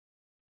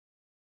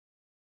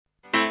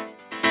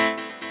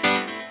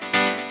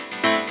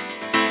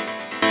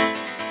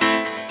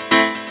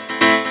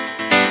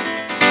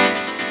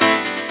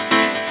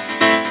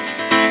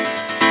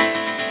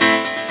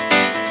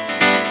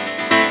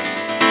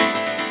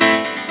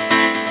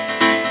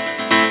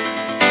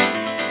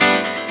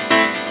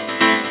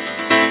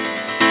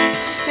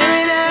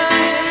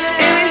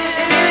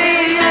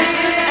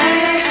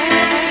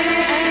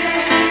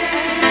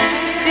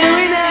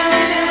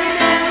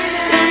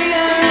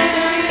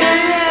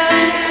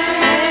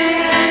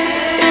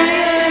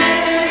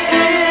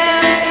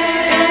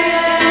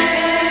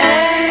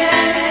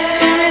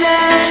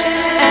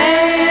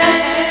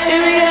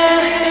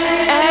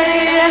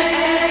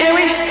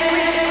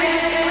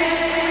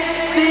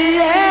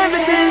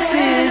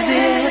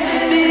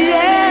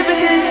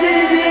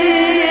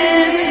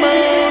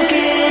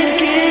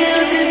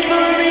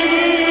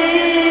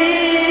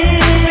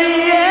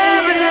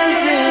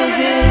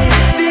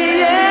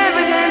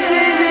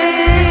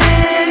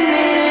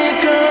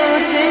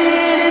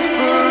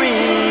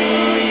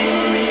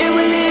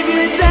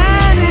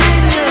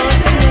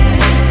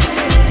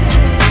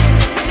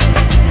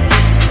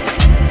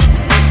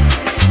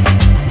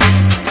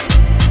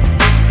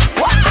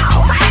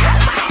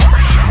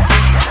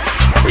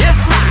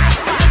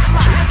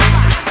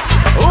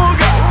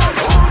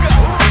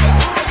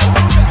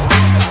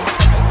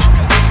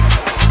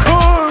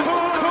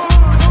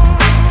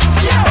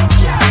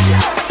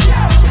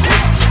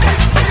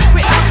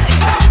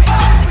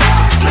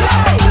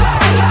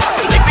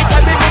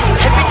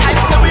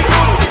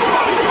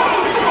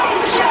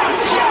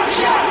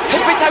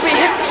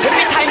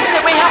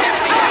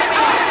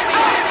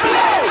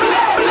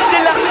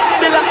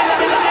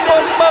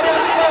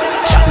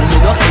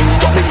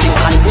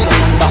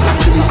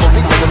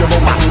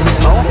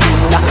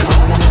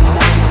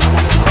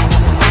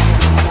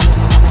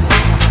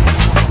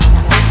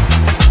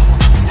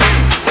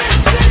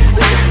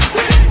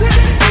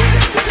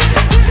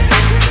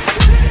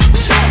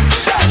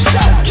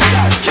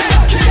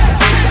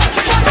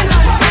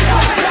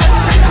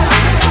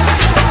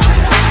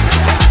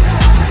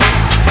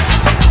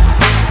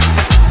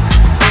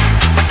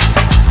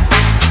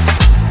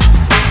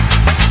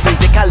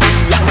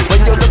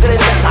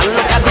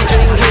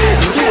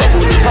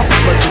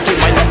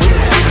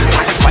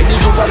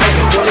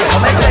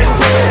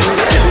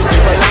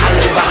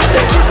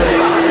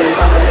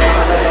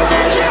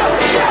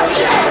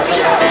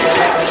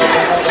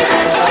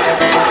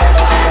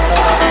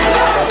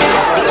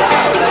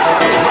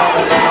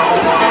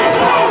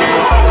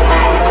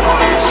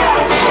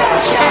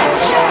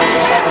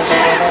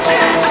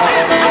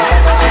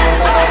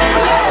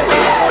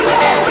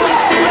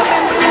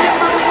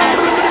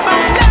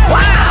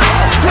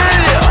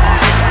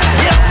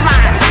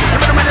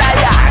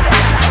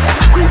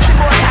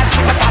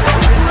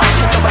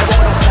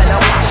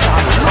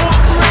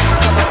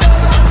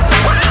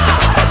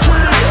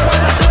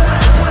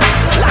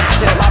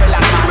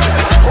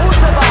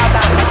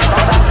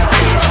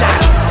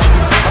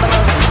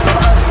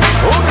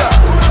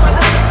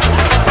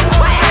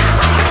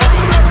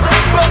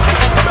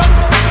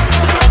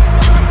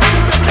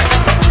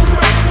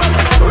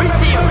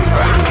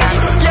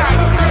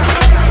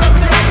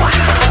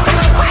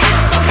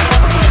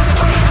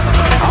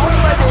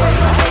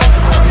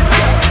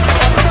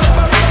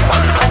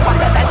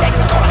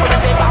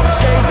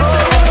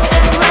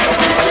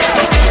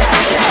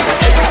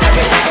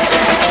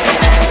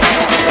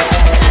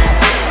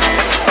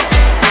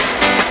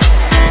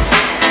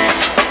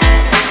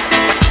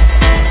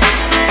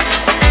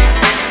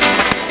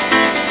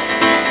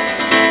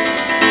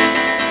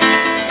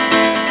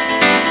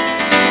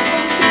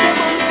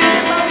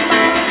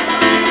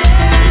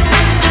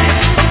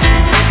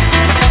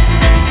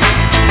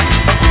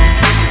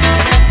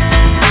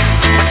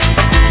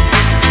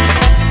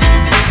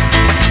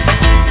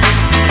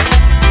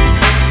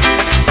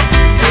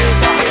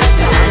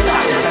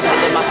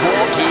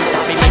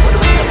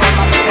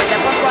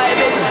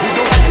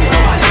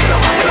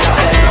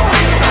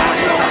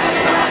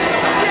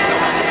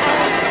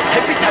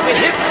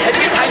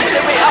every time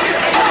say we up.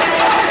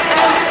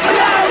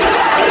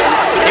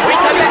 Every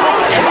time we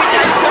move, every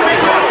time say we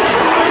move.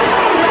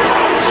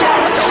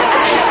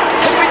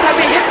 Every time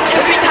we hit,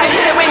 every time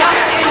say we up.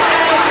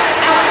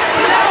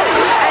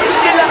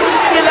 Still up,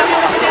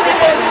 still the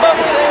bum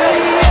say.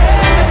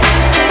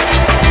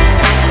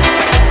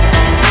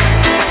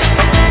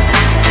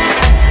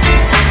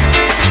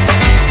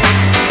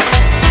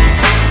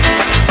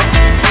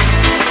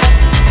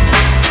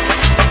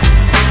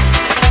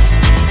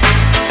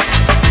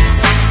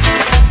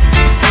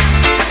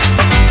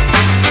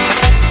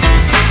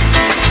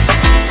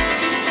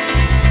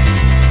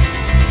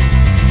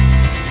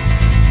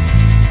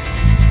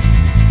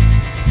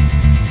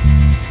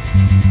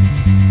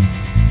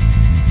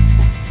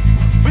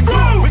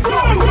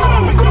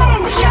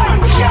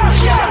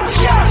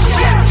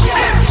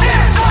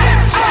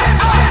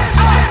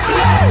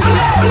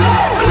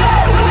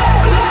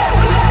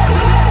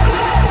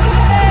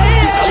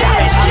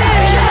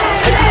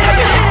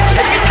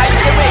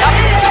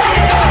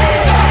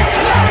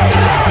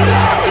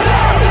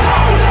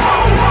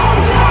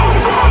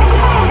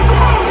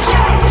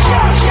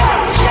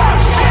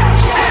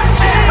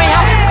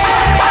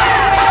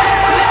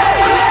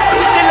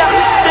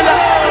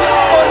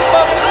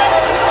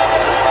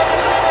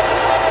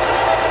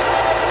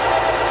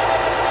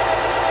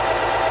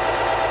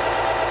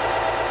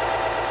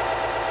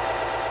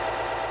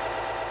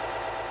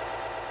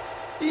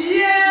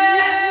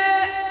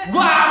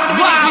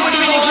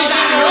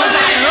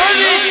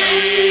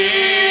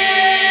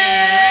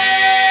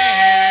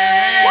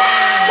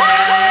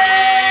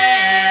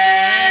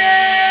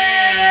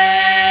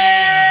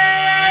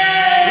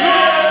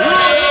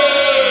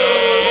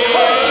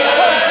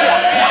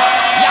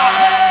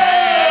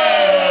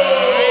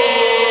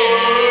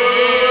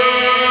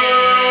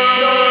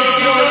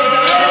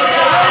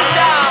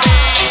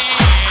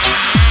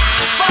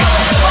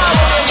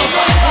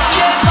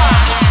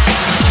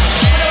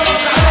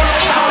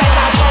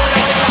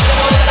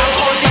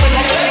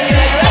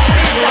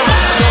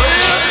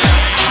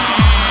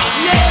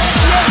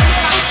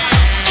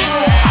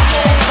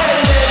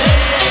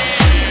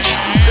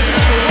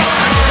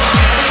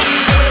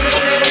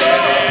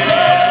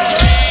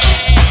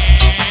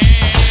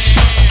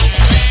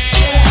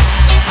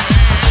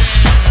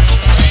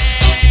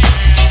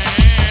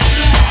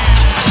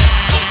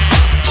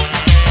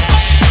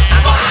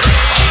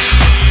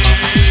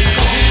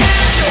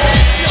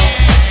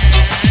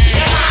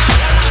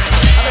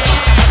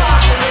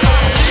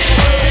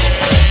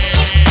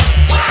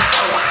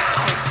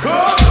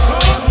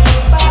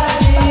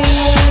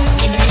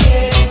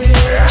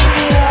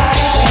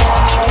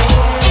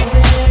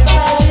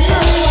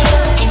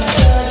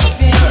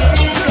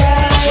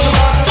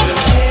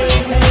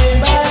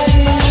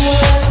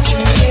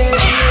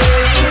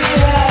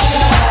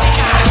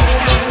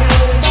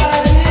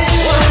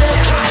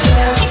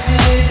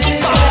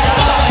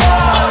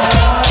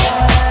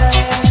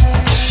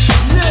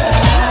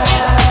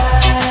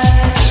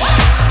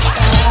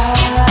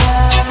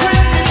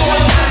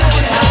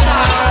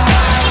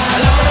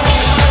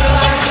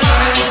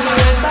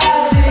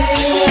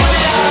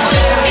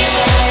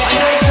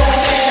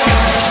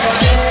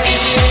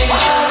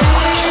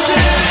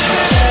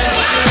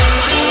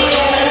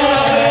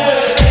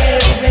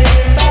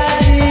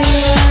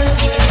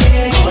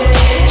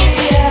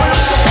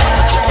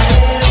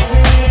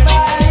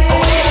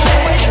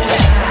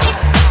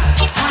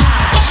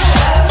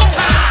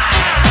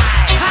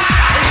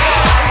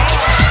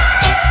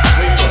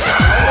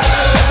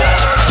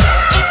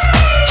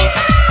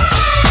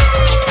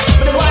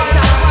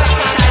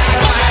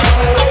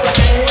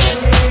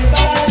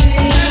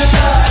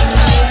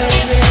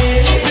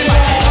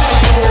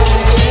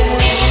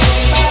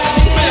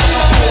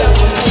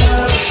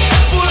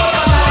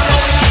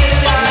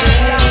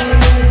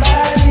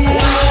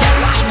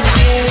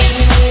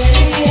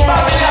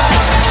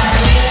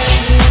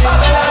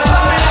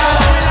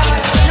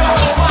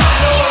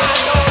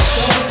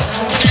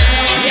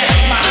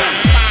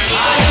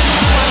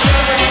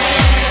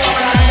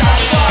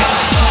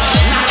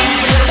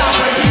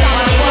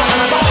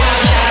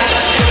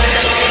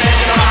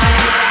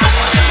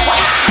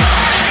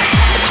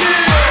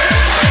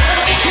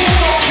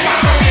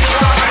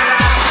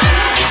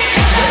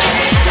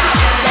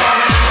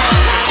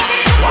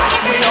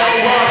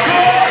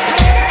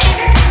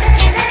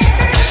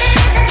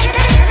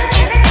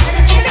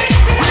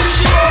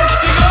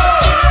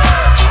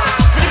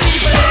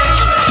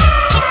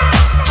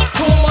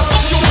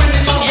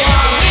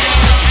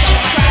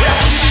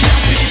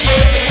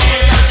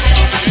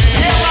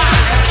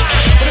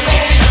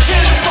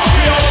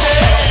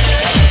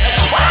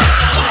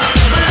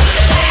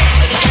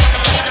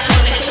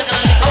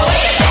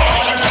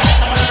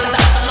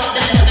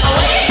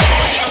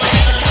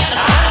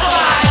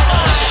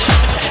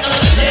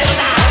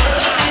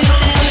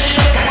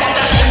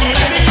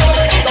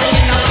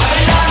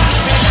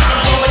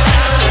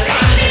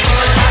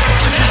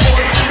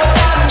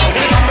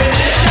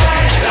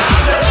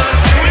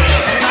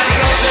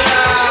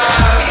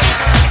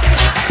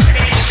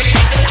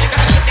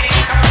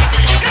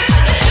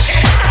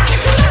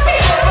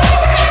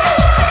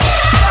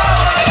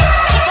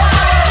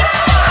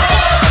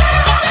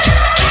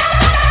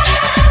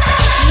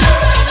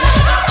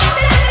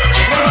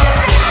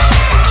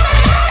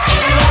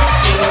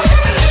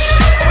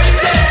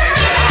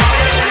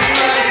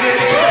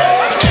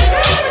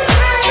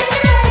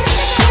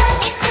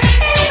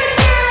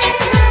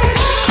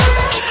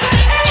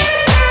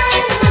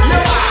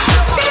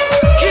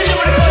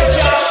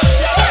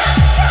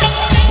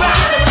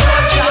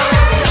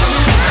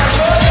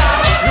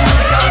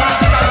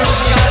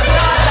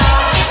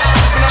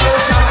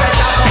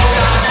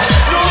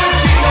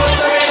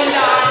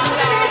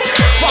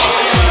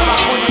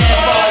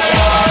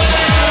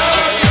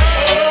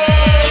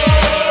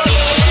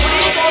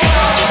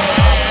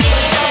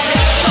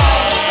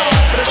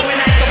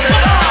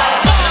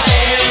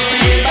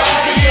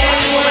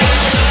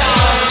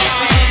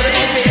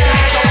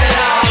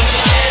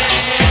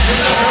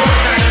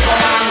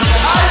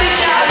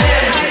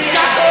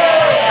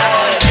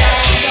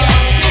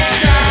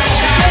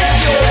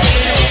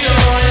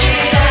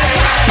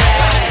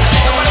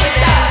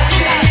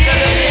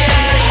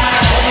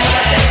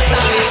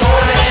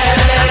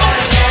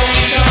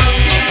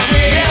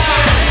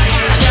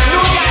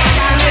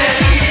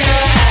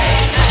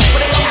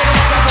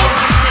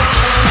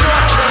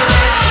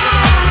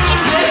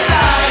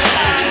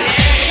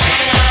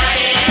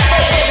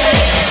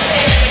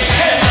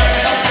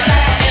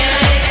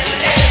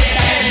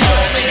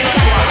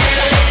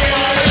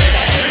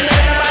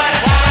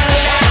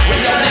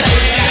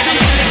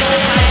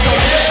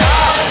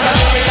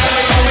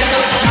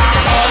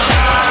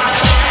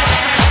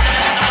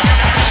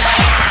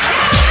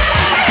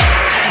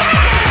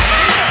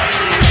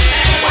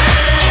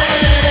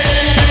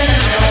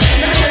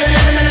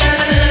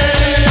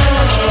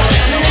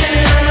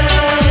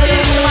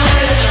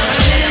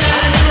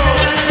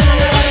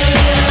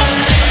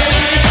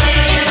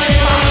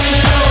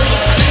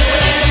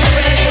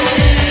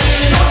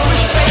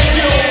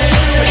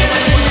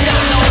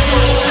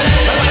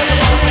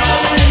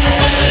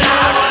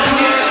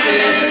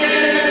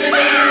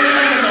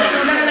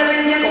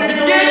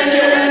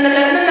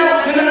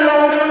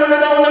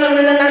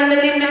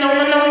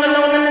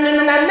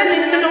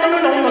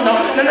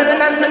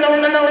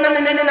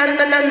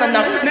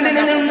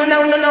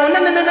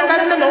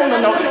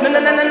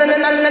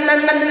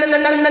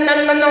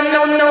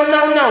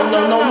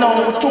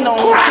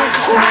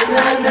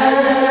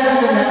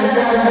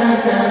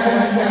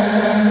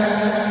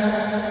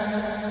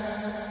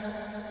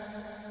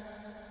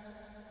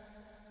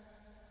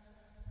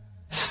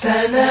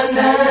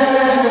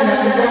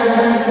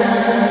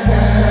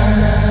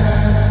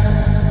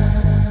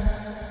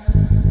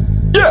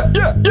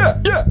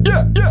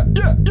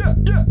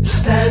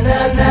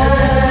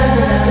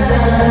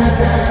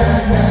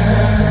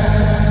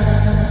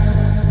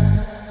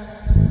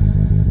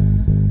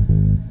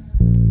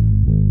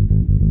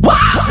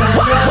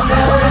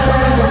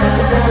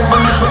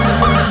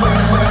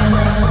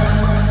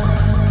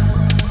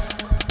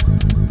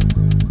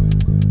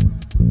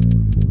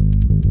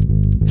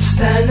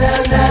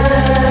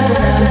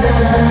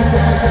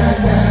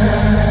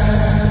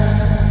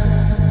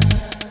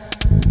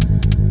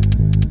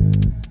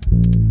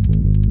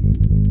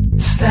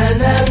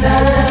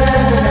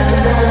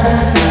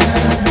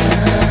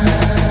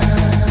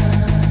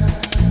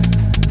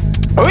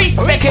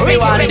 Respect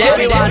everyone.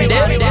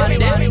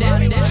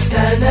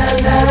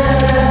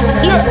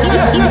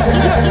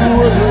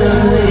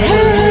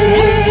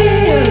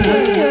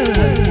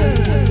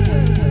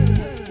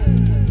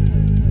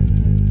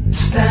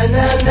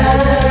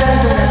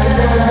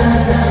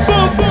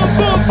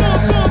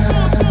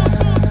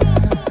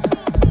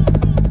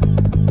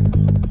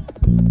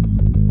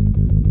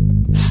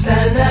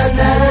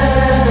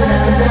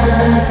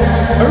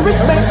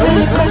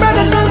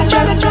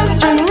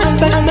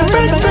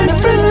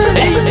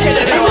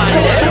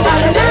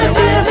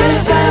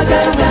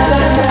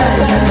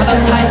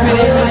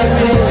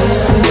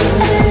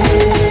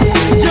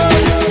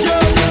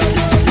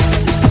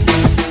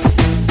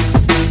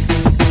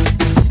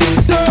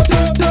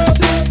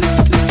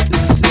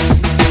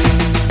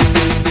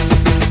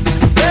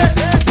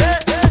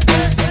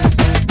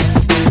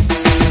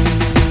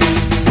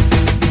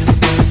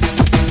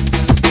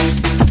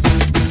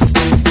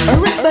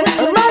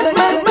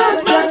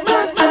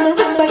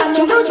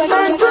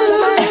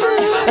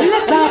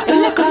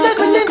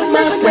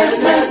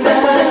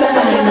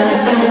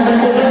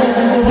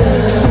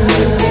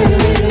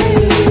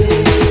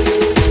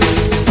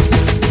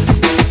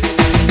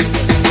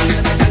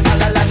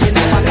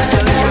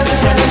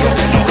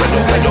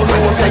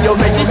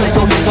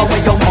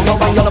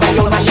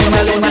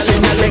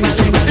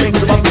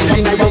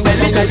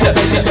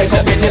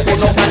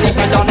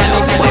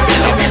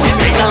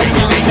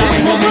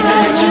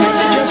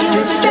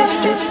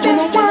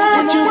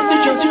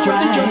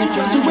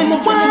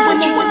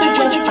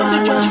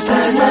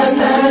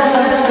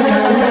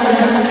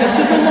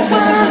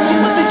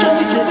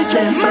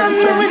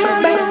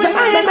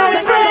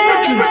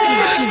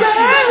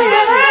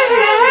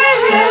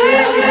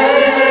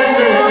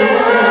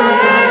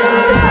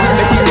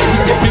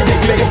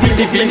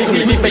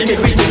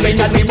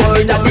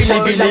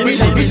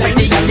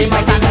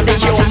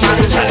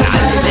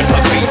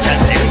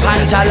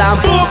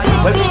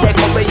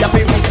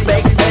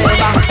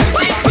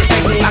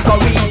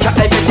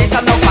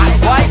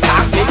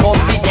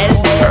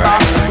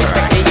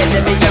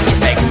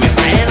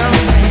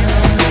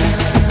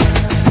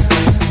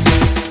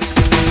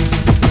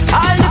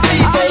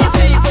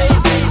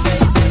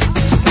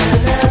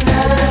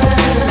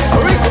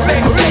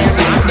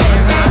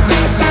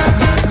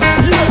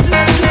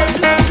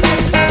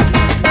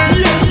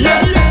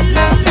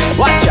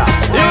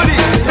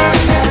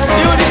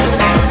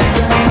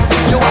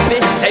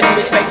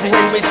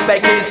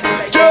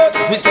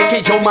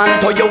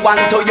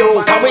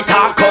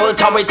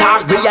 We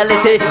talk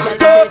reality.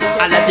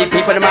 I let the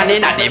people running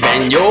at the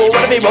venue.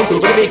 What do we want?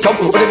 What do we come?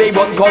 What do we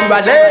want? Come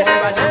rally.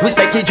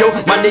 Respect you,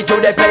 money to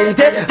the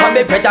plenty. I'm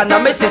a better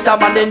than my sister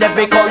man in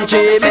every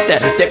country. Me say,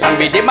 they can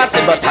be the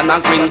Simbleton and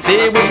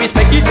Quincy. We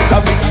respect you,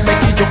 cause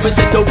respect you. We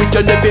say to each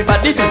and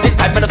everybody. This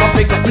time I'm not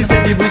because we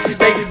say the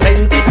respect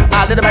plenty.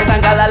 All of the boys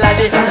and gals are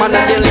the man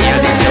and the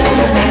ladies.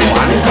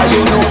 One, cause you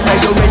know, say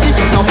you're ready.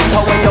 No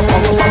matter where you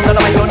come from, no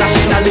matter your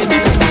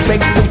nationality.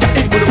 Respect you,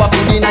 you put up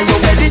food in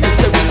your belly.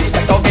 So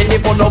respect okay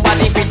for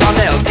nobody fit on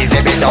else. Is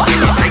a bit of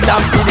respect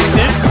and feelings.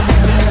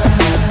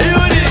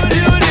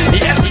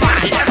 Yes,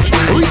 man.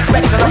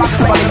 Respect the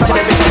maximum to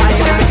the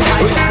bit.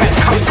 Respect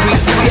comes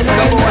with sweet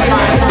and go away.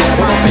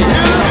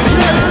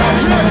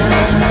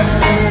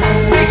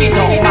 Big it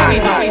up, man.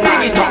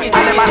 Big it up. And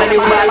the man and the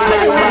woman.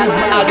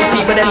 All the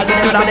people them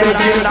stood up there.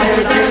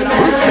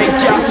 Respect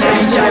just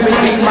each and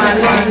everything, man.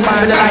 With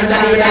the light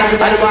and the air.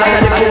 And the water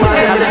and the food.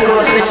 And the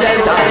clothes and the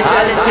shelter. And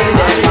the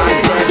shelter in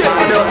there.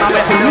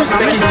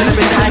 Respect is just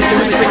behind you.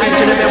 Respect is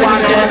just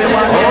everyone.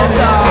 Oh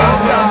God.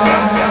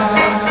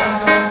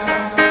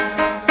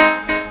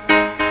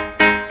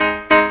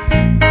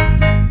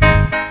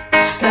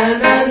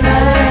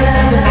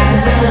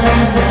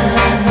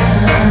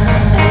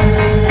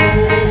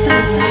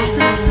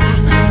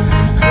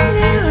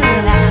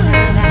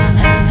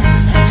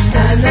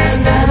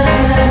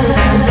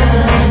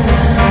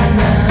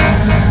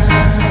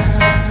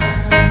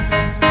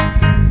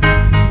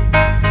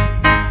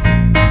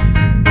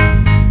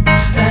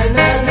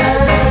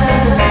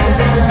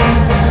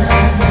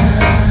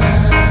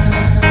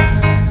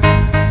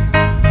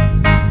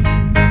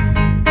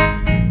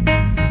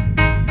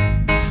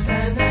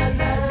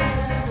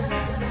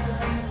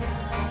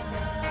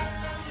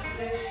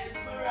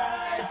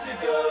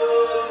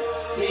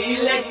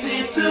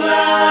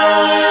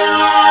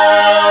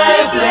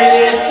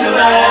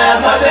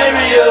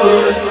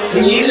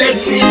 we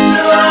elected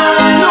to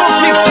have No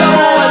fix the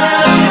one.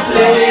 a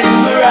place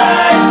for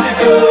I to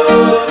go.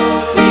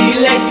 We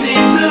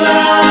elected to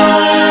have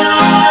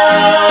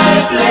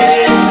a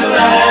place to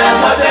have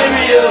my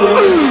burial.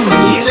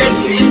 We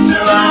elected to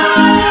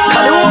have.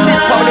 Can you hold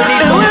this powder?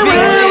 Need some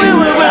fixing.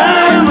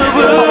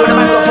 Hold the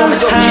microphone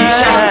and just keep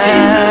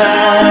chanting.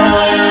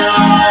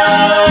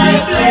 A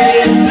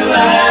place to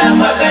have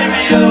my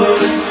burial.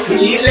 We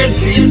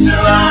elected to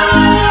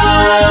have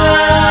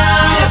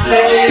a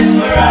place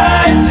for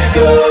I to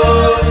go.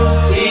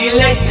 We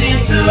elected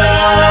to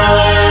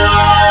have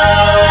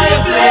a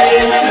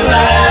place to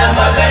have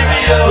my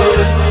burial.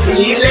 We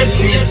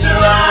elected to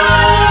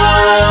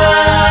have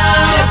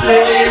a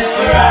place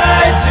for I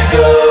to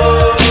go.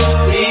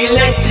 We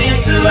elected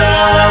to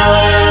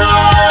have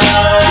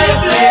a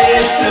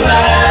place to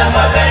have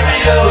my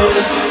burial.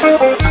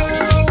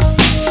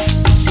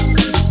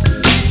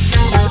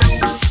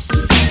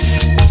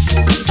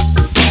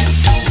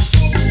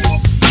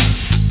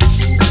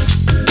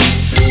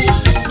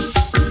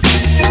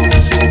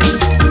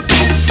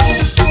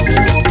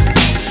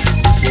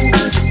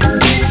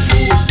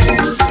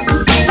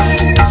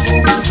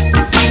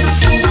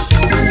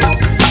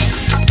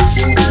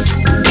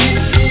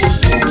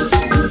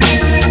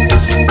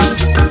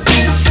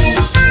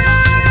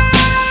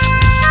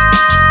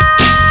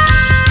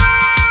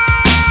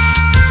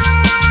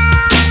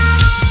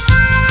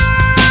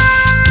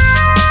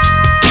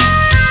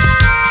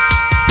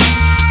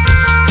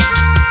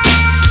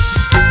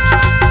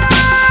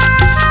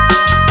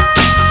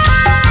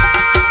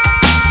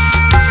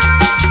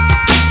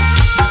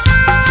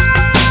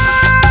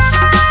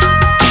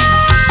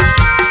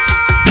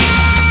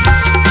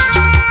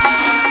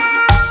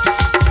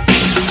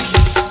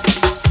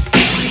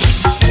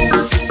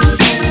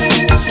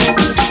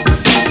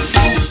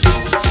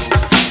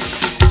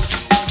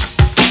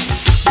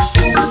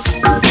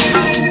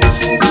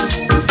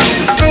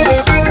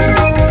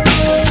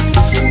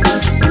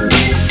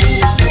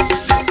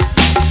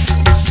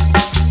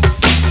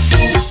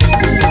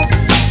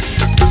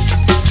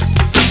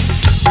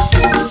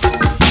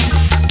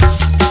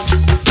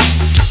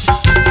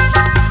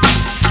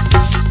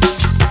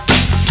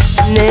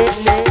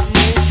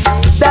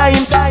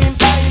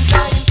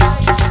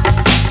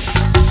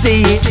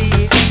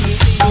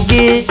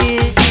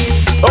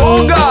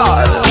 Oh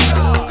God!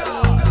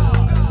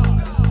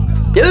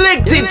 You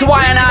licked it,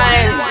 why and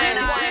I?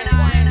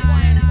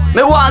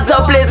 Me want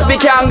a place me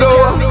can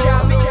go.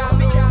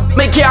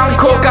 Me can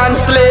cook and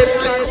sleep.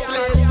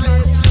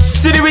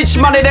 See the rich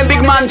man in them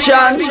big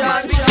mansion.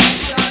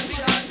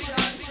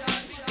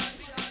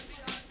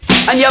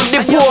 And you have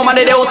the poor man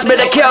in the house with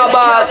the care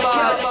about.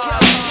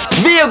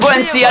 We go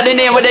and see how the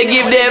name what they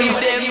give them.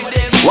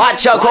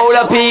 Watch a crowd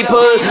of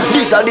people,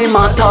 this are the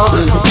matter.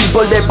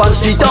 People they on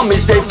street and me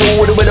say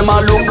food with them a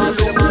look.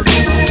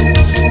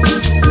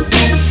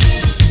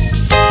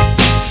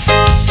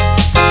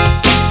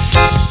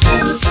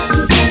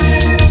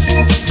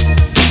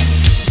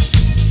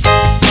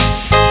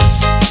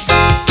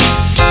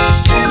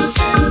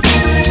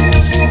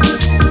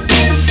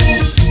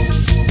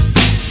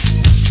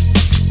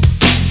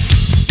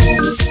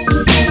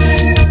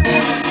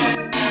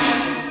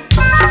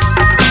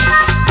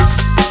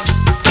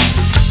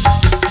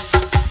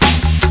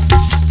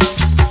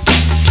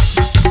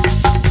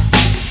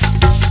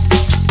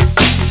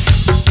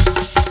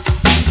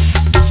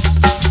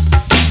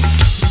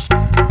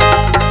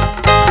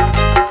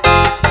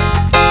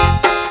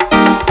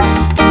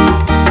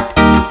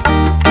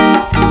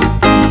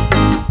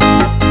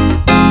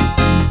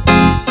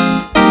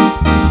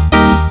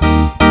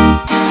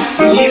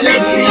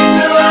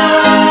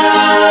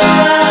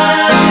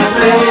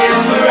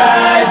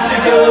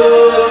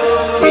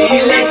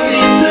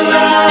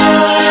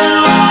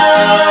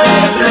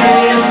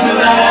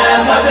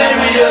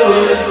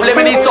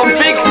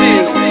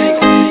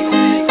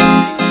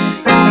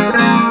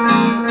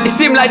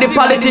 Like the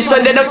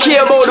politician, they don't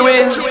care about the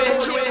way.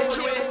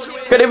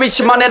 Cause the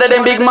rich man in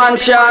them big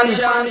mansion.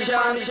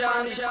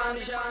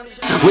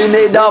 We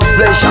made of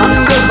flesh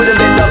and blood, we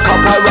made of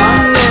copper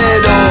and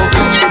lead.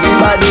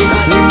 Everybody,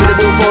 we put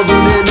the for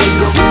good in it.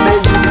 We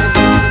made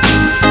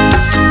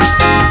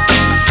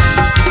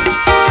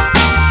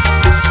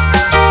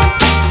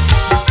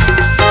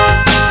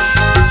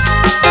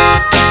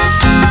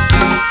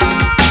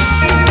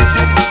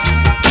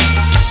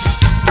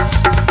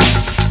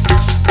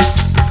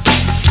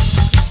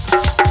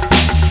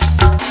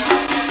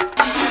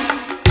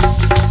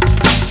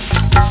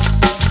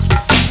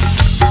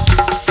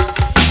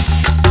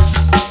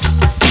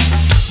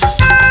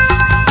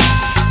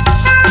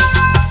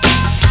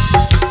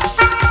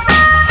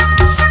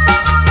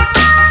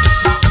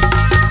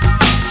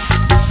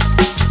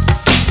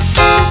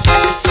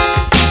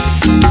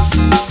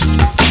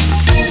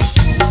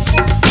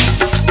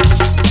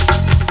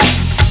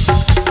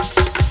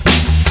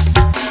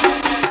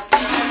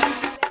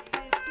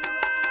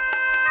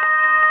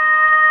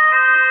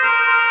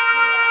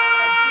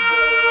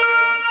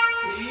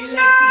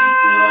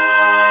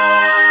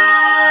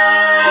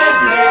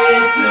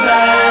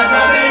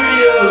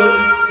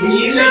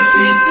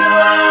elected to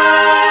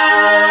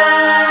I,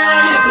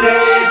 a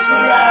place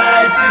for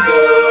I to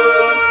go.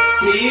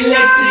 He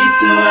elected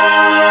to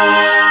I,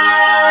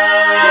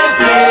 a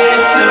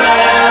place to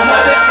have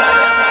my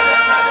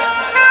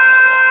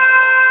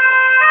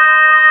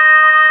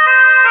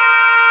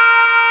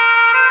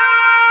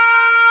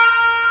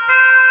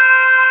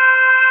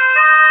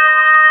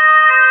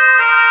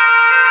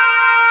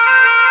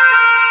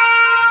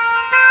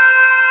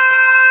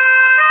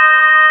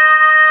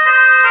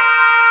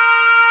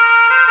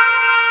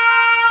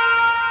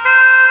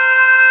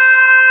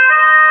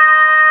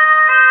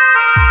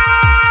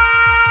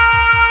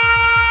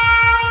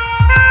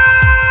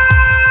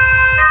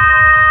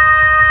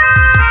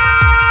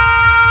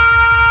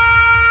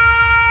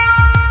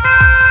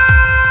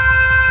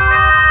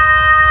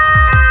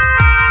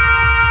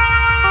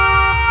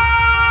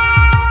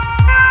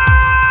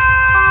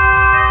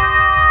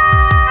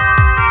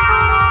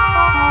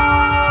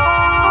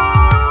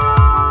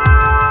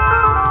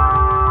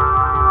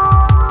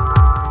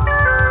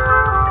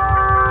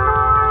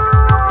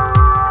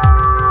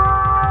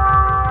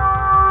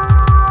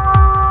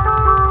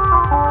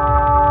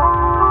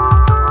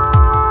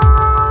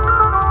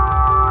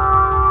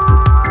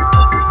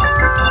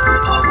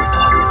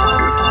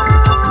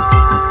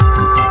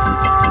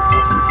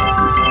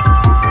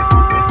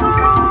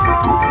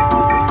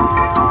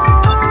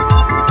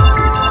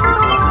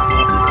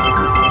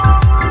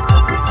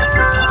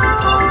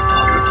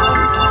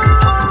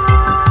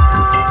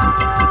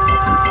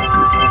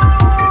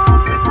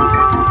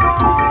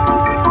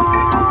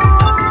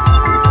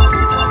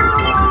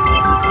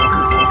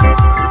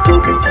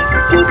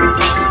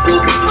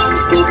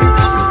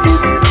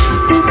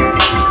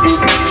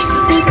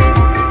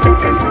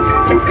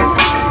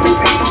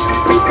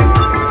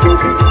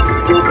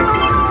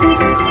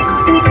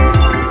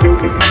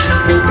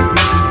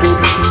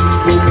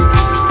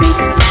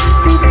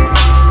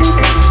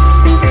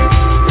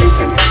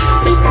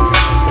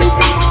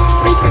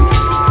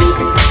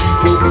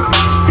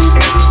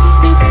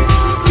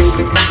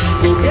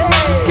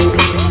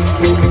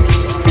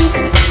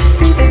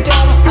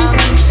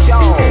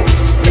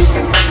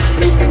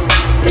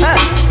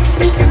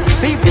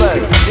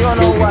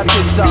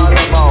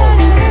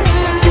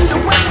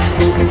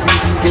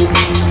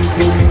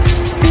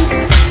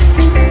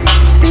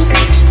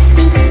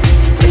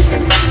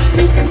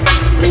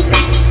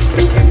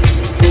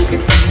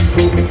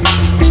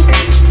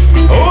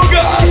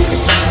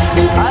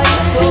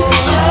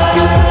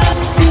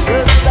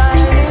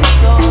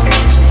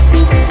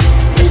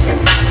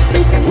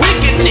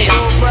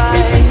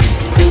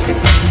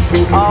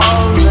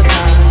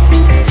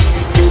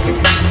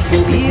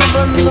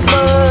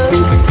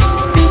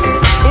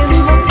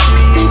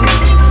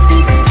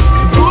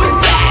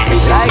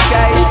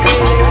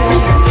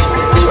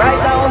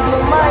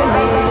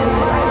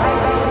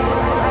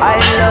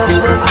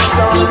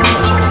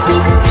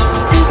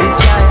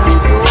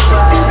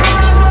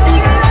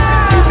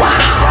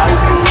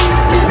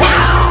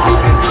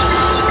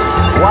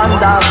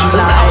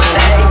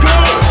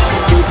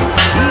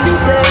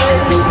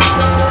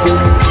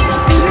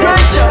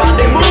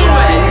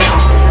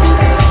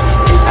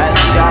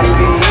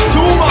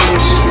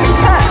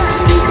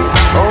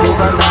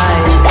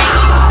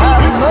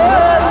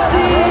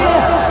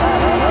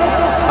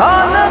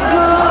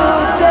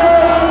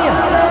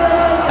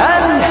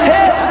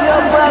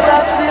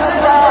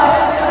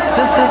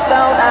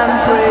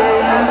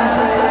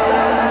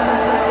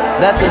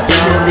that the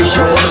sun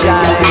should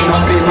shine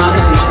on the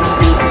mountain.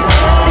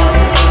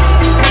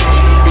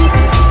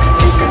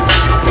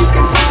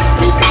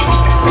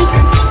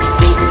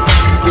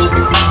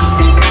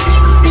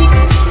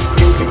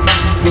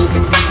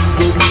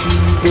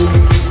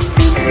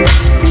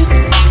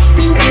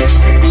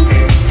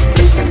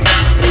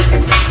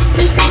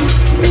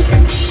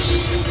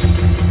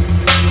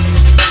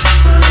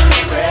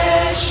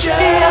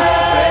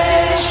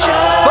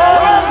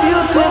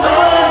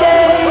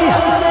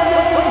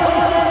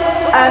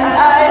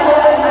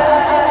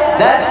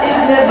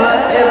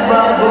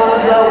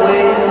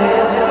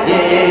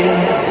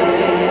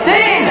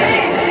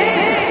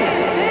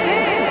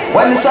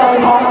 When the sun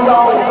comes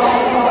out,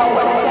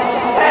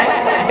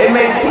 it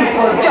makes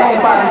people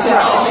jump and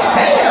shout.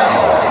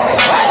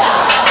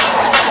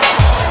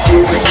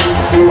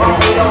 What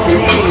we don't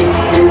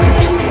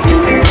need.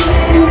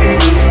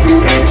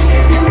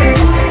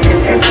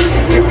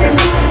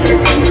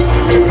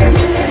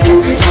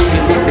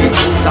 The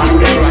truths and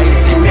the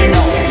rights in me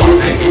now.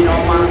 In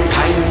our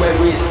mankind where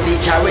is the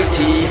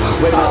charity,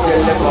 where we still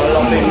the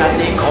loving and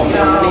the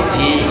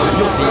community.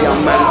 You see a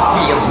man's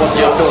face but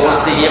you don't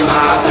see him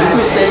heart.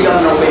 We say you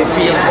know him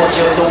face but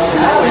you don't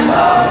know him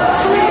heart.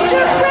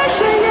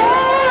 Pressure, yeah.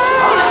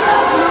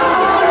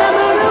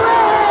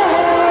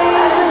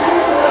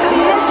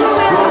 Yes, we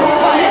will.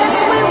 Yes,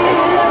 we will.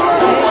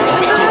 Too much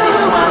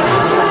wickedness, man.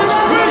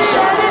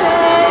 Pressure,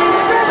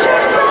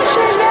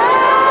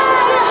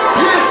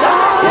 yeah. Yes, sir.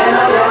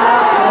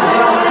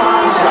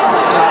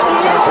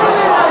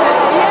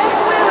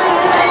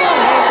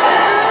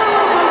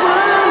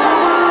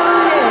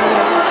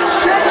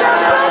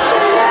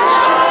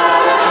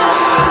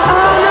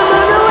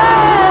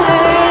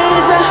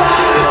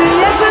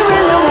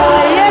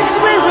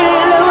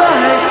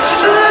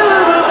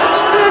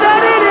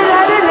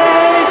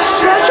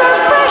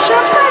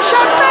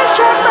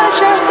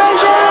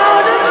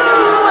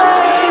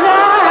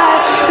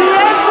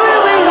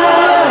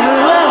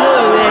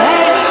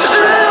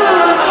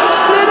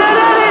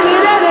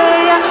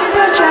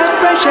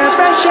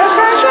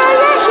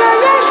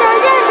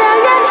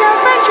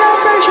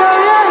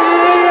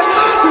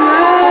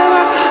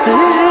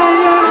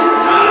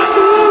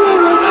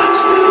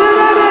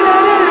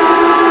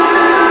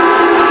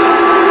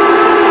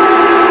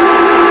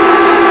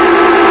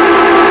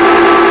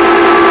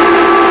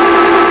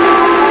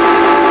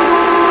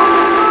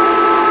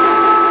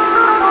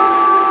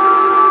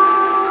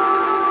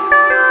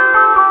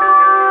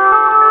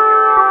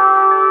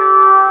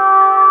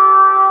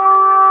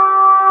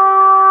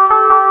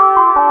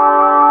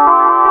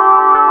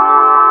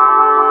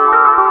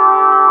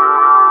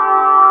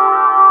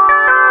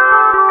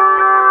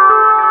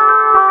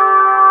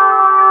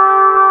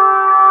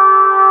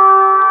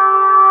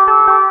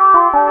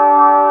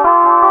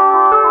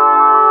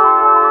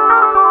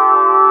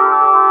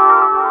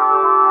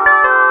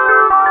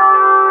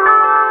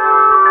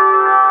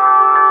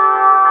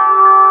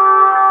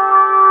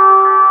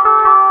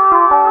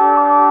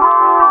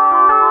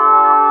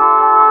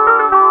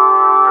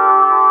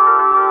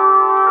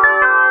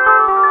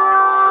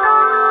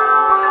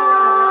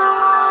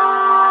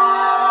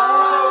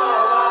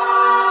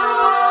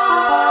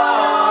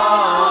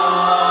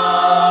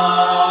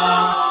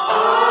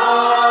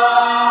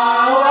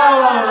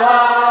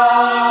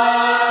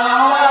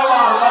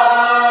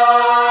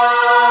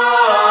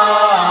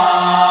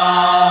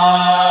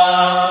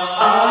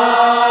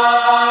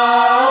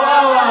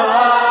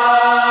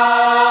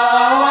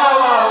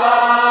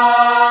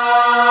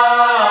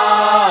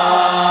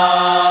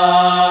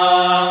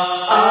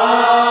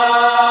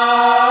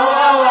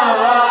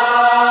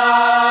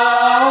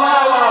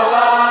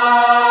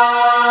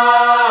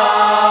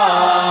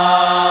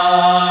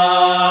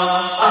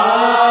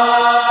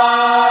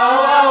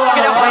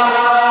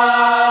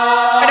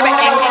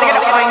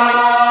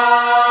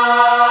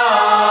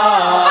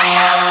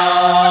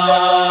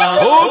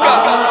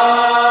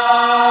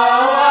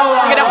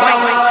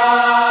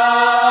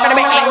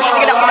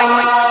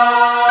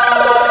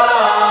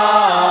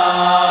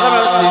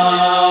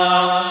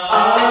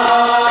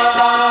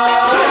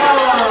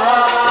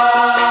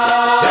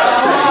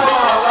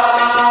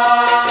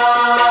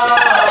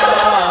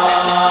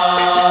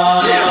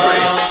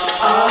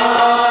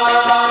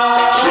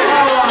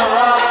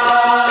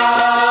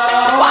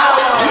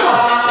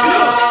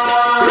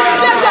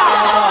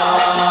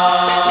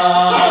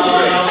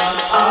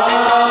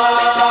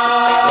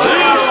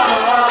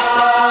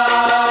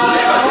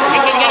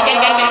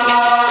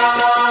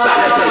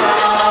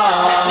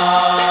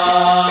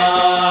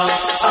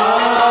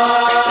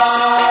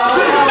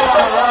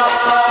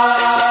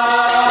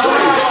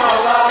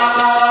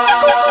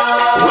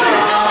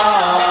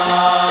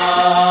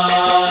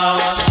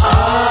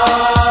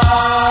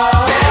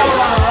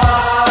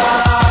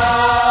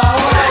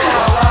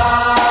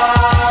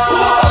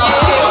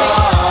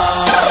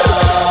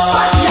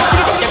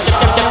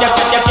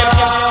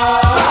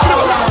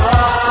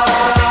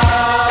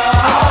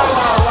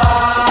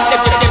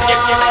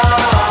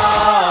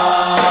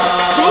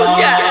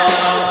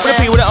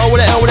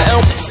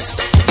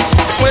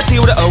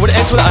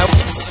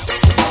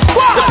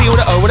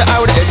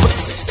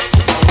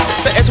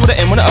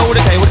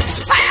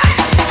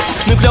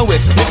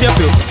 nuclear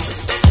fuel,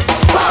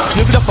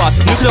 nuclear fast,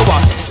 nuclear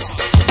war.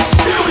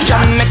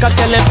 John make a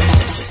tell him,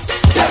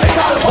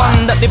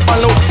 one that they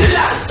follow,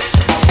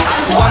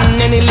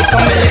 one any little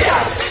minute.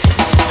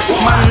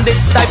 Man this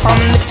type of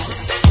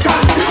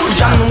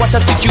John what a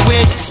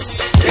situation,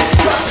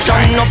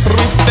 John of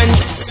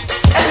revenge,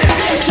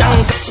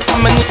 John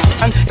coming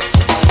and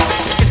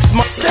it's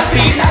my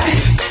feet.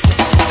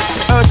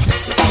 Earth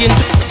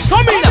into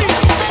some in them.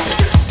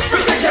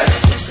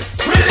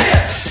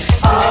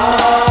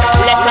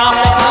 Let off.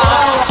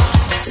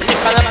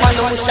 Lift on the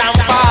panel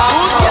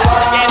champagne.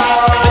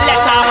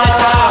 Let off.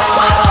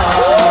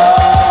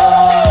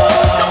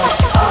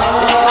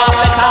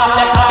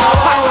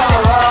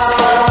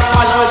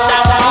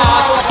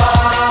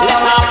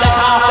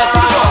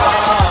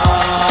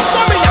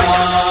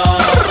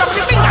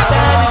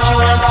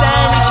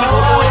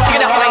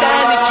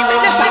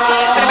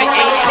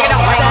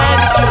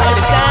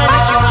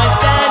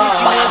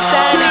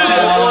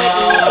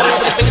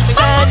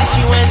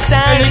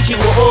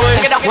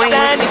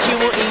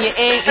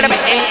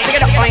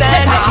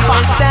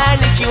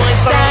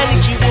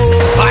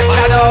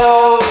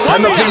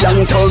 Time of the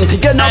young turn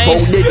thinking about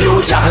the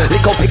future.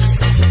 Lick up it.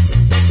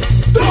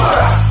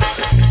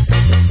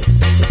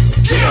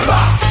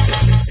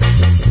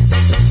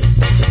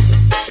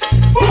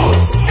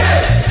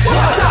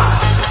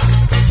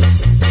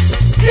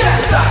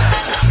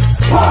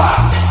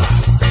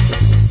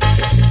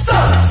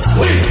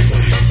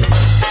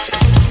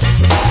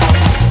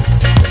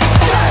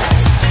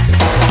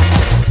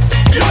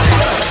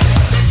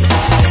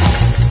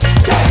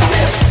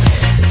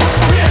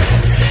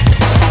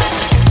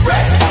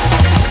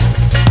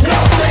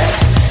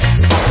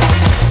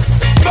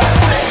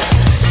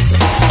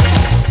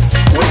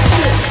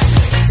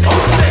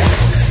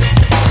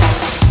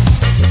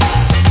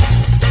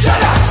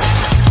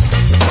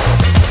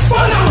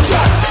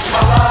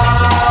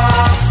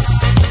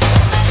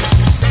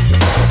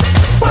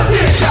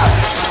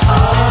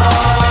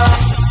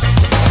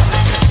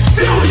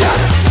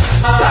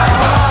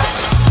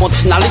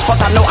 Much knowledge,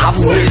 but I know have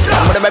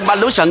wisdom. But the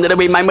revolution, the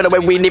way my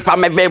mother we need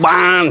from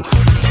everyone.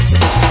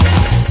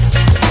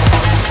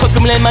 Cause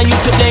me like my you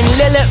to blame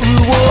lele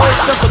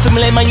cause me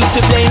like my you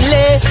to blame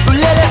lele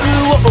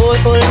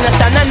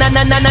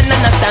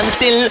stand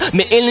still.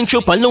 Me ailing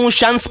through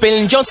pollution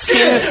spill just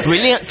skill.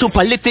 Relate to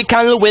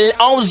political will.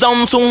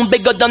 Ozone soon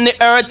bigger than the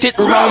earth it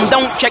round.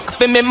 Don't check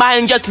for me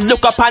mind, just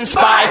look up and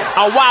spy.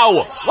 Oh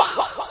wow.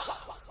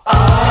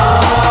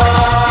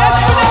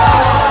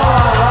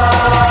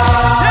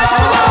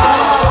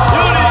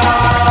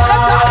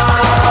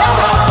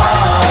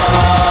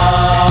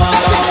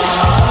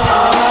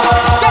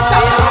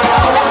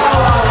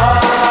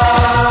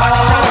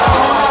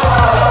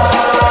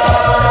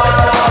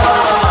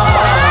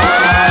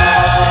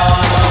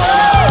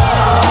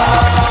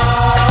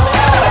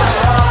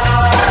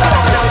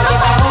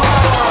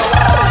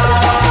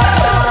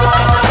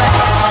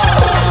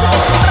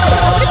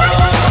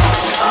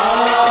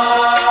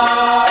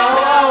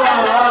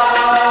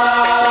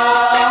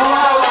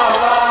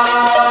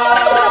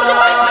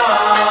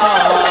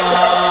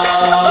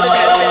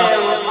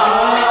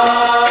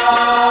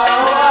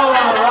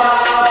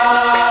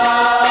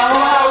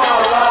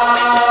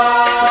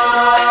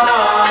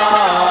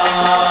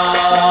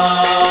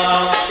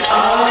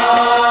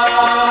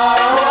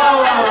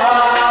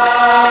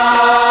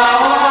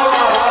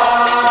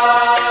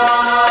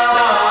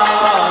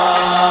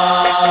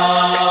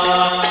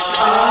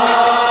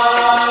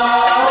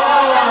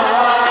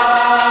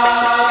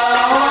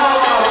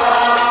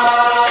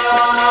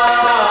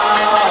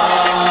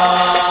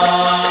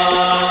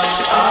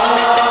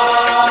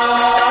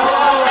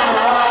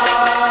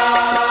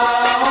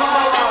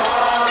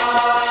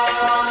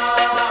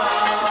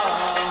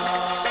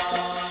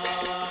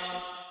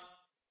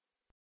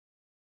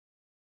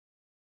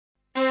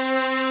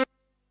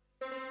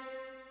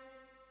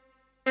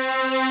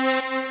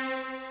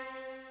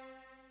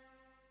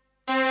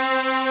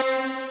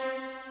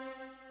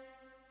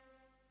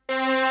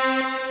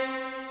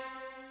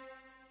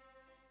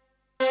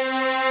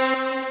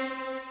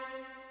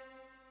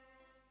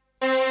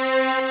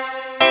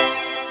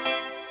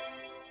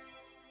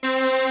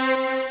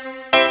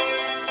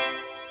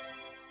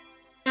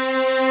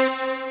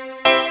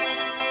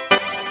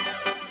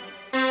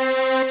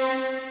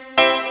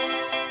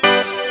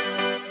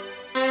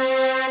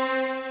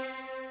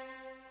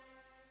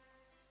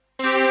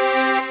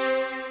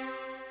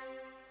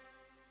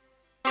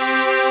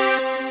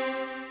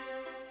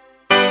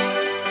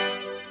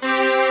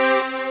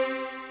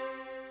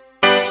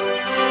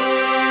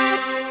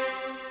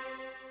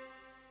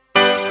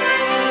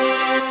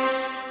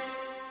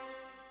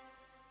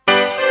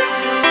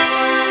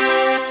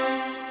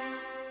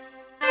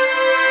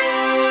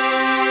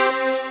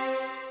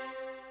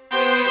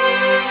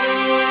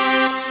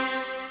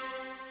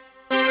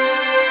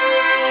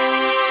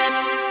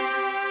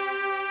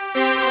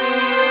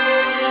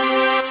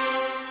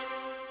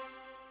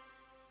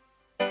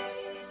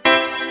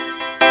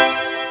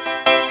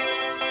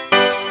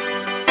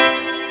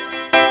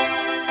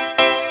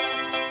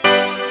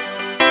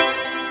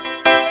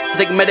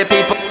 music, many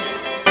people.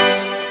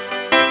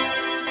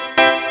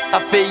 I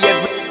feel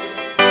every.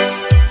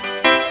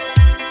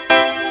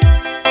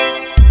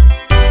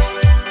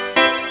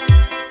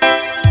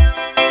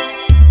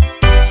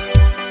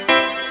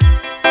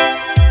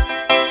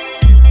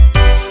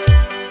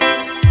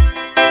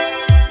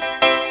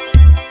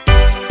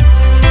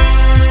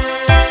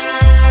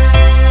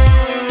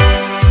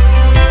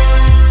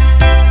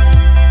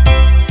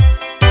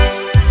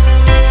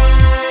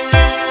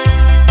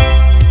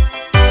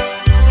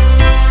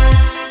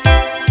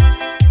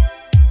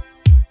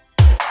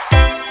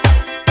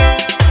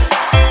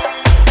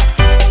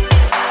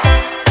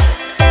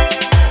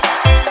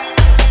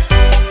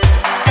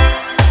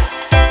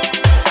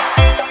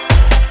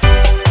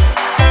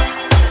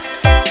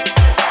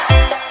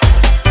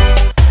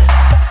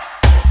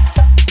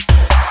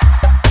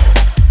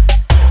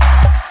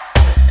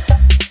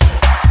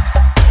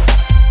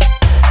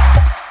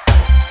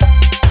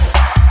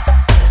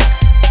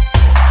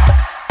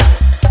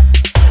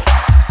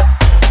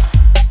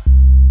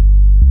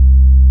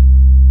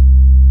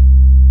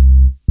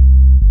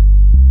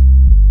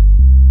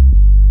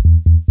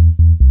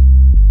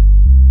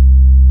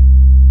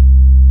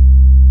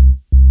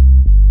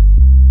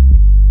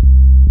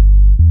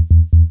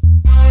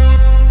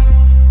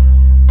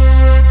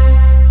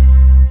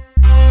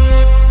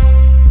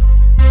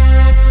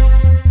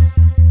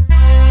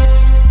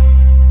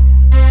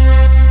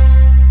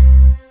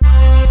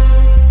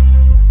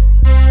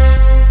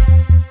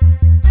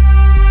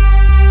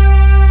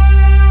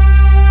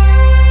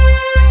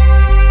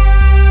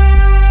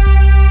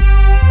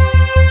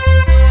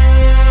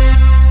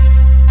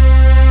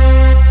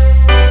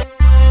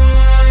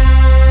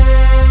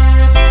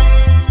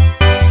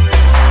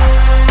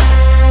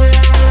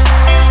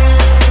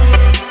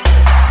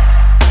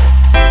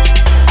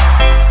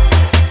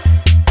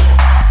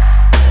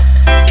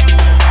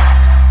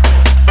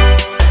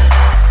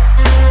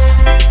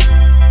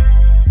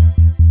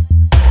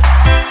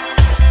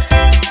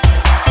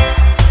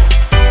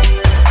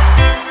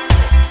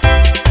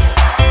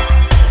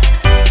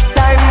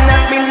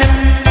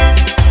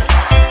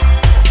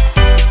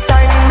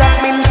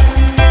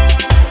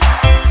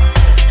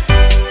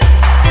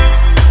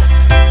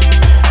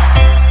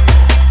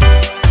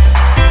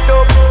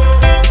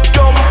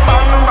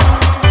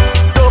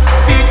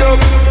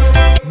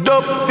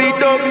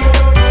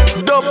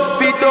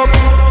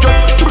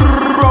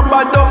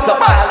 So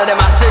all of them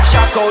massive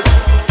shock out.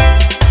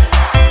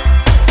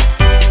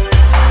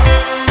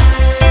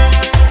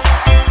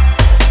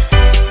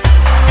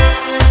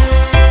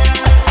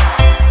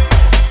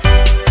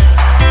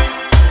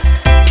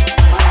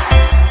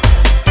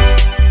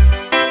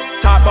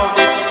 Talk about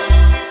this,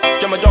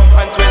 jump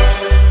and twist,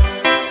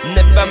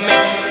 never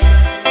miss.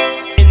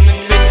 In the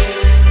fist,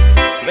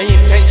 my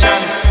intention,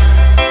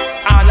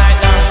 all night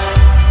long.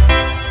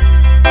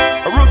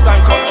 Roots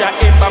and culture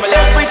in Babylon.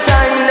 Every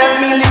time that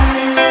me live.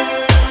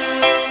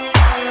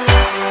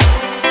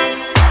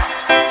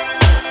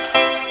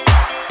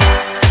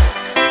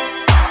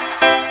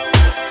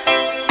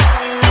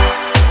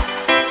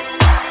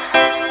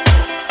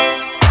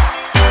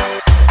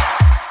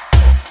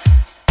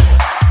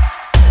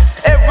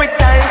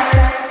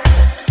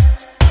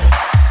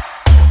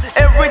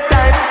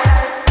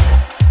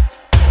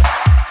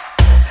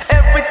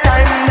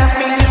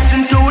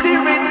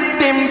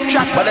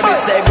 But let me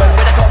say when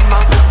we come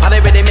and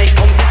they really make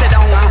come to sit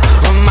down.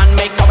 Man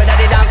make come and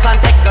they dance and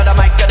take the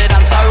mic and they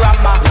dance a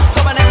rama.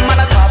 Some of them man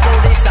a talk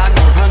about this and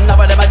none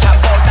of them a chat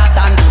about that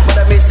and.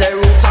 But let me say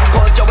roots and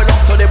culture we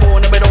love to the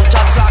bone and we don't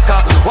chat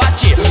slacker.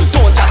 Watch it,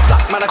 don't chat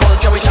slack man a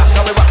culture we chat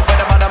and we rock with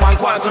the bad man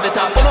going to the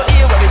top. We don't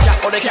hear when we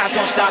chat but they can't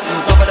touch that.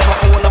 None of them a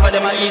fool, none of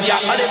them a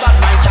eject. And the bad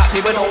mind chat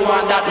people don't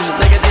want that.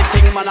 Negative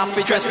thing man a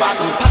fi trespass.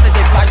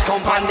 Positive vibes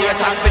come pan the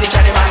attack for the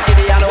chatty man. Give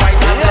the yellow white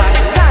and black.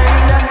 Every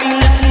time that me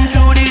listen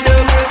to the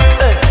dub,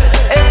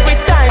 every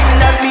time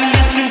that me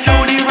listen to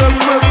the rub,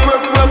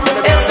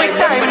 every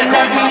time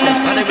that me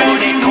listen to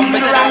the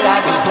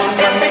rap,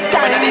 every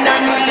time that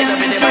me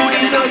listen to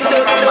the dub.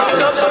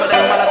 Some of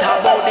them wanna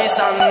talk about this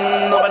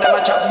and none of them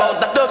a chat about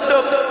that dub.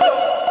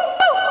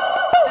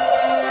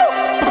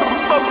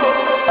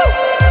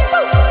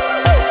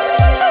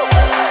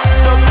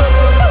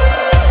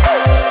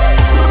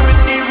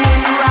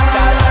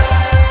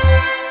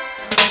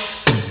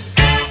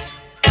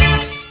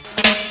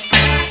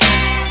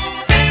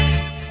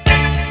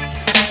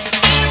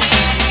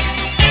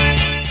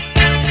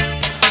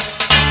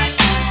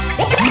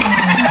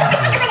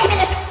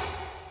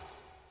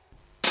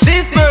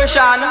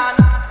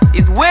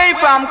 Is way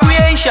from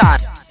creation.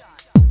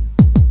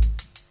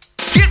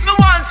 Give me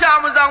one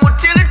time and I will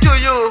tell it to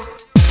you.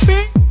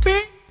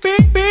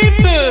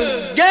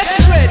 People, get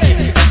ready.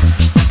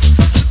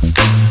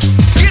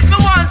 Give me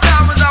one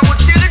time and I will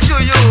tell it to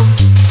you.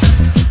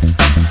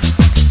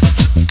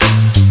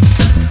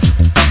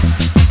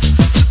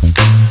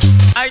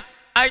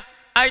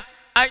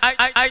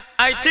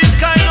 I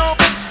think I know.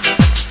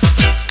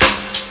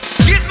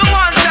 Give me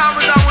one time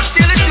and I will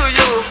tell it to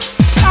you.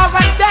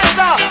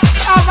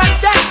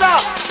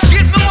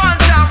 Give me one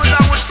time and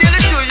I will tell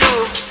it to you.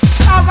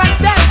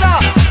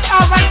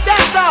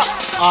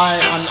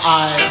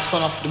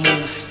 son of the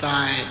Most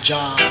High,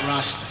 Jah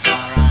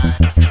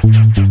Rastafari.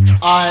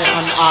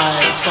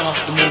 I, son of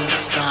the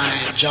Most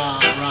High, Jah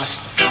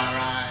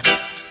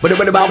Rastafari. But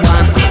about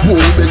one, who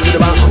is it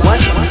about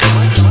one?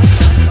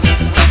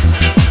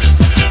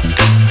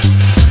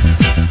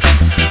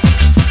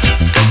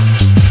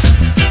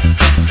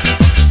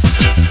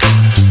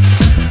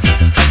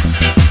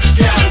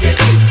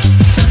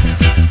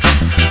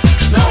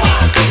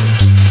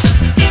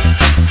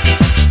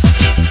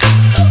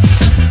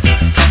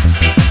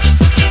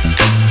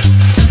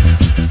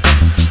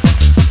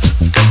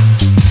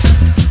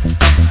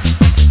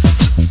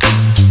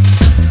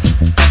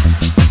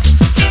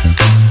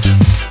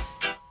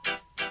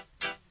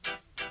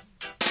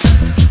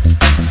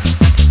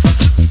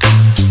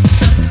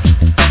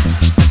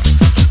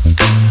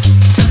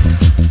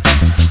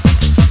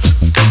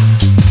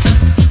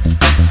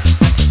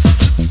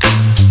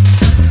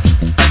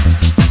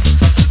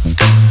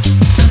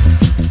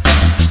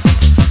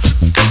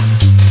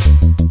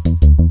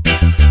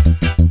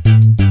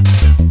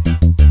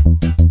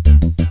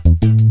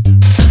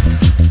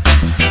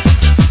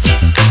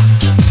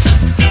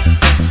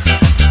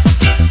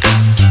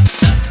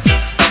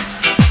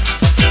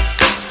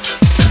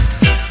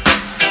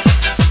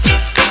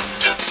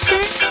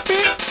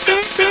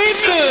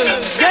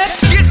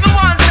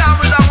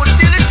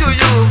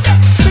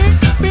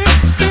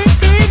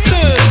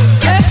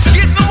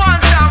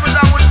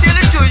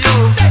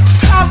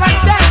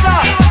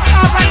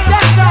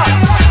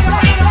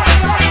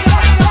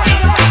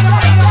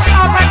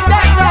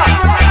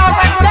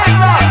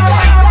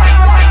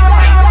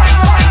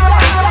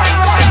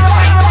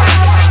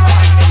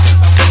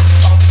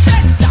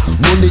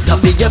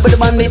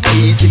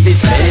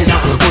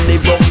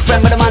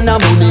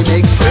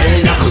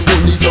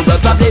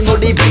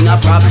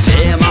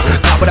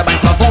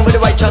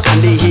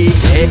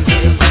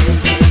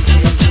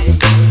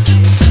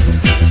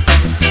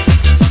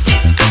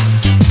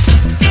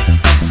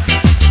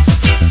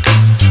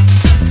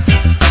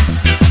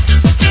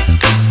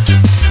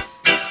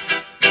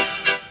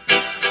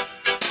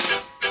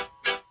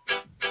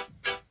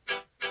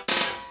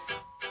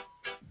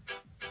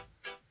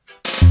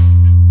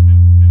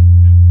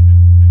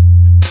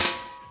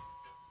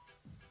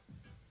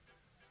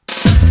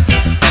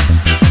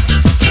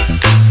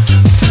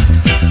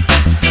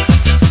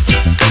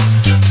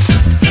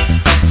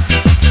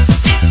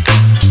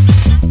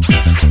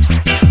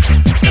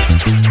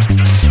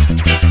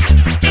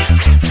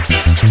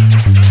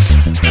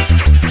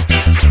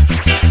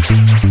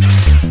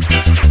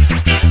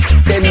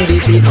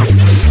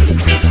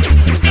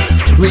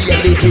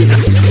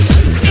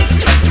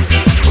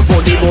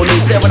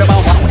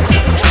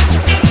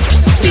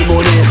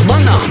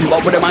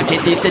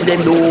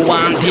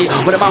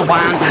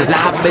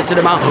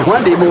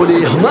 One day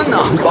money,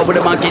 man, but what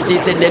the market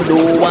is and them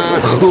do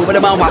one. What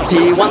about what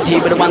tea, one tea,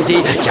 but one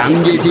tea,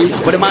 can't get it.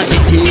 What the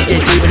market tea,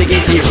 get it, but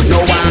get it, no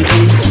one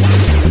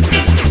tea.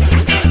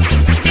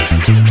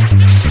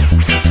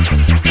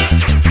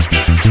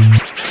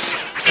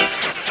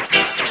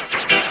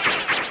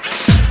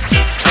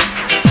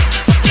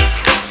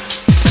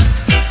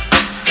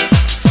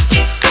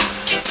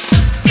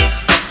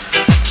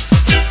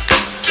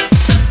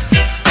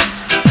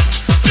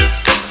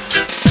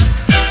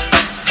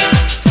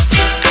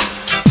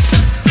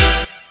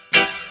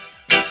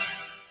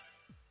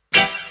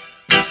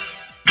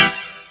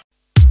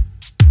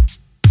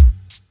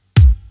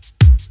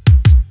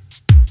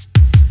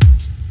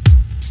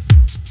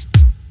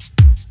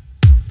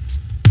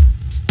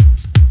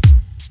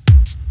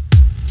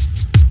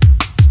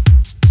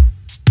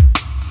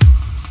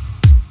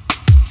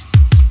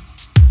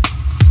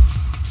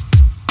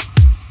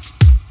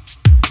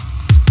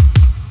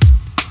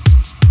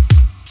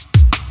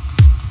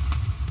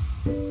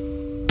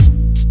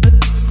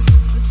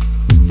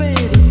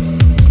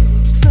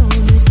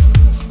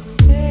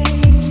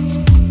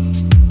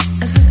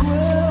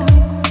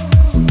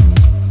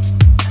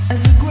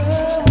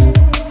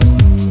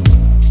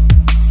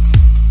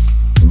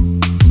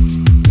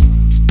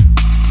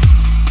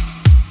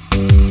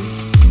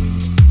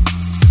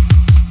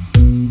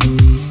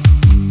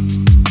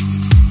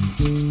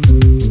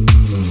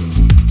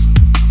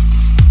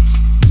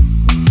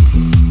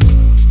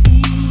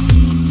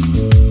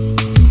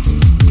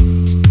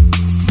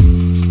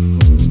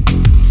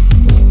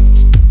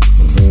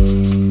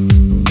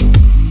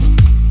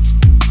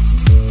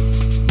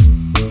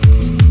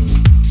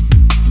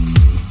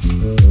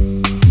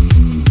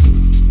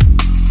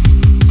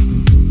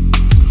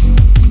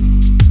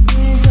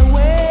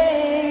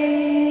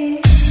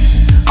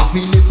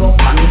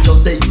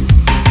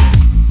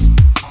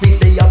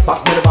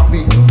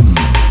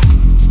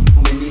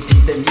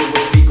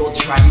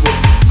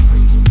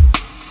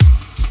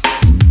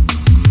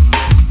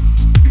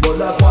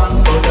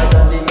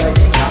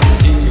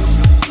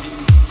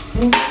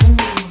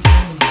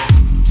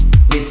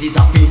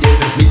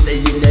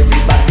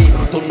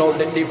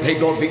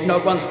 plague of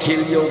ignorance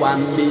kill you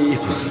and me.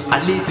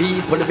 All the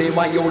people be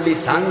why you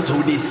listen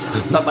to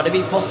this. Nobody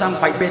be for some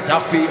fight, better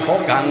feel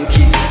hug and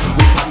kiss.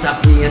 We part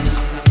of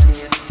nature.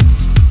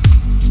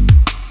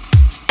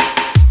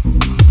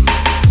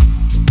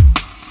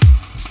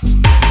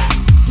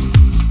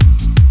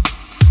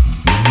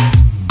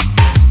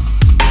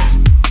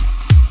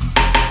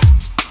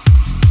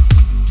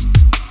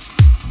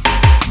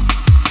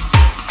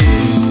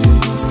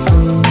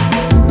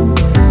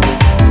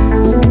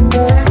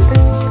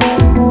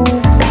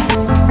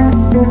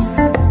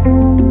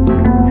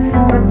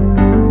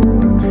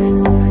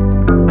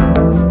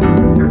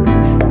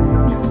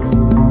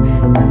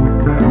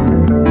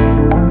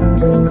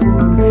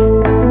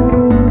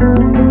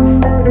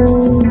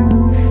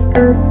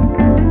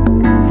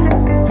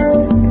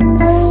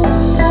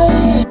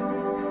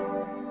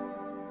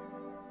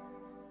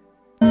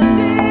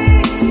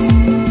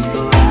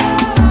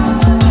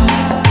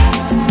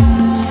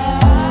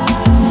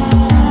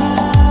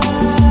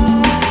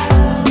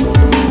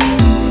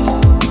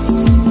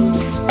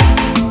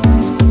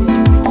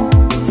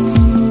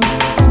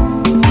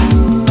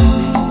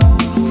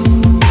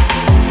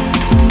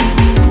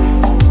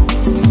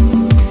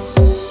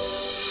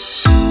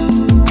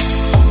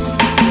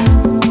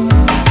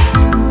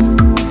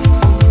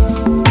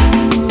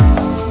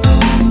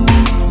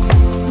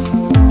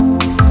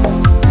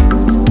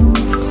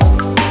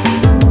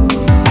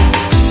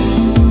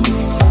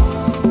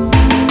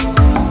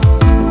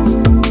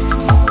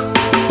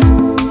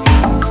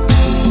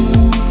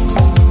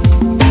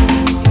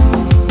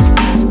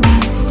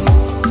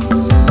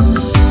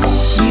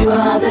 You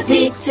are the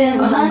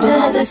victim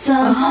under the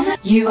sun.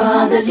 You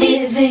are the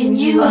living,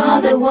 you are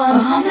the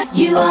one.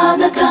 You are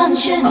the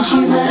conscience,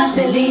 you must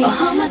believe.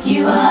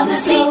 You are the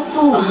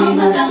soulful, we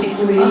must be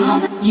free.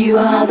 You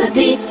are the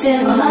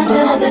victim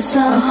under the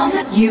sun.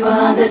 You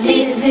are the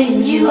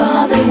living, you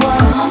are the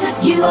one.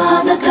 You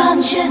are the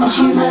conscience,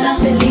 you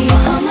must believe.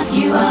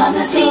 You are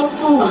the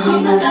soulful, we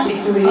must be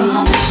free.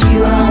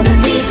 You are the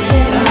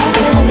victim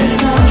under the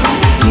sun.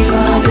 You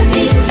are the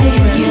living,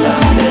 you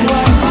are the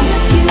one.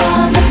 You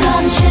are the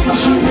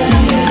conscience, you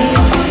must believe.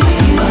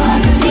 You are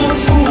the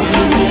soulful,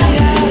 we must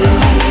be free.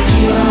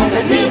 You are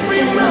the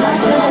victim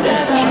under the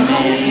sun.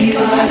 You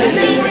are the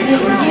living,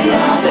 you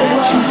are the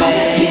one.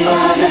 You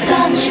are the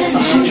conscience,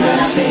 you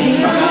must believe.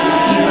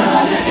 You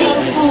are the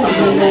soulful,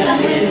 we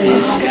must be free.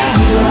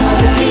 You are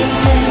the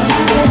victim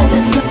under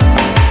the sun.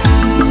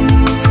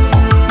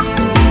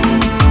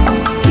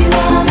 You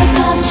are the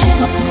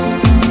conscience.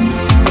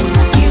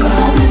 You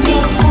are the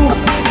soulful.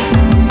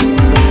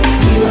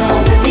 You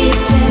are the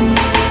victim.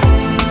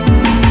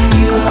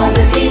 You are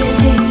the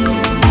living.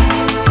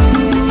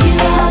 You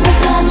are the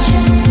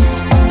conscience.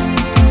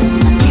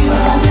 You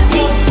are the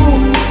soulful.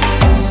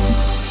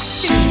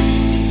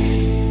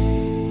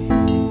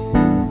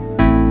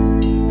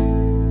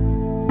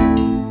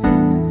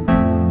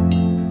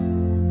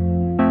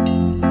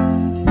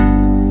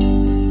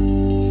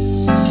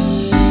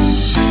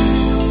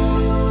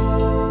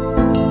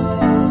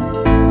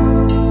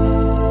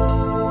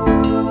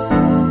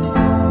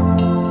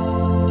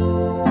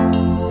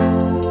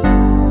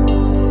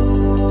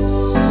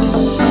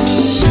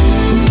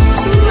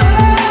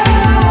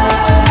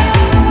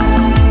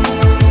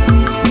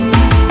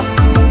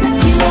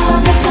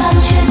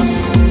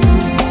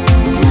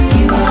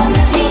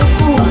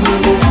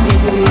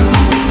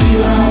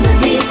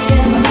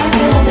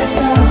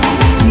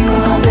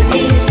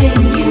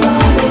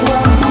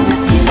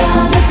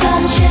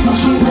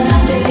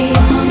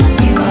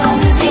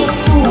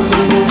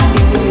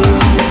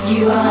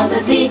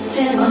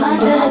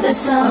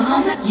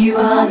 You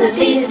are the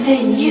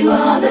living, you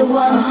are the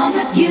one.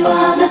 You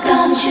are the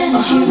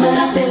conscience, you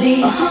must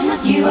believe.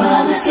 You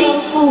are the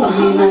soulful,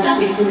 we must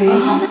be free.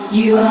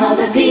 You are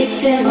the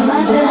victim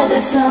under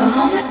the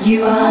sun.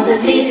 You are the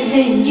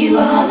living, you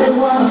are the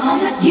one.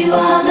 You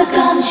are the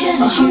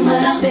conscience, you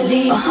must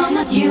believe.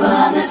 You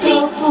are the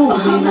soulful,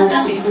 we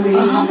must be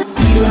free.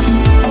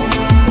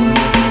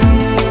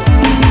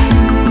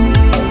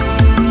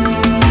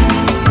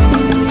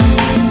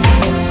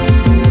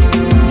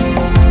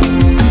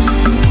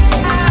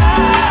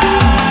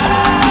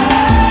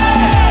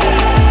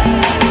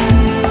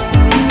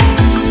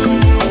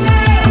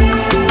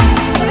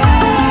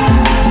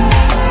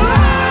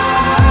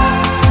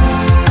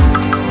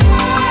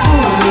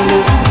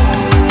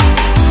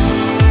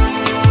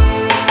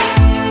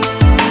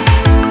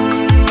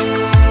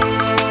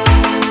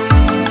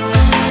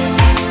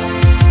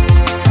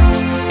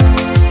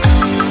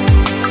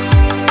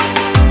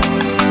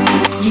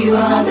 You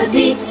are the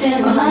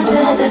victim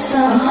under the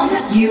sun.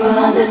 You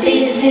are the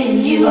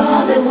living, you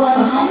are the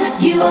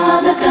one. You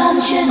are the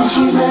conscience,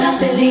 you must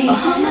believe.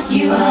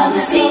 You are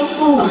the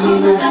soulful, we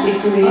must be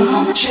free.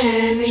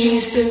 Chant the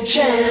eastern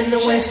chant, the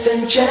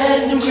western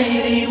chant, the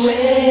greedy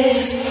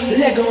ways.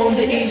 Leg on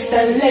the east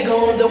and leg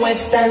on the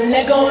west and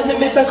leg on the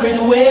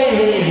hypocrite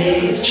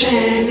ways.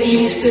 Chant the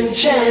eastern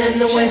chant,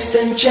 the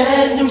western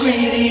chant, the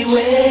greedy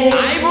ways.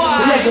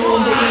 Leg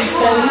on the east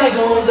and leg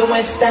on the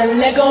west and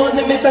leg on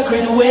the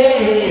hypocrite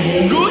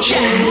ways.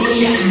 Chant the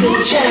eastern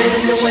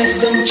chant, the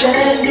western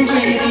chant, the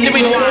greedy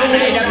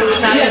ways.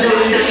 Leg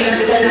on the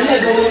east and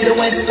leg on the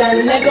west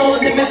and leg on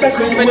the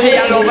hypocrite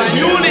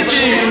ways.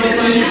 Chant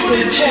the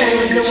eastern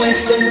chant, the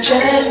western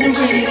chant, the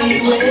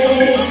greedy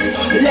ways.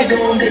 Leg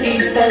on the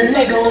east and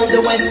leg on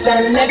the west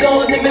and leg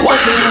on the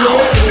hypocrite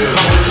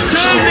ways.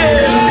 Chant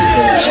the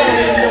eastern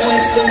chant, the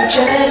western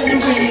chant, the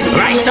greedy ways.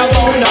 Right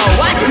about now,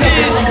 watch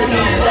this.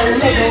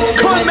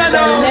 Come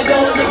on, leg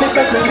on the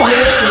hypocrite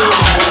ways.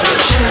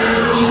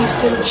 Chant the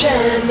eastern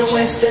chant, the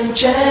western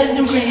chant,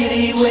 the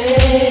greedy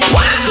ways.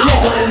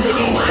 Leg on the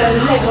east and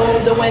leg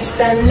on the west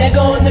and leg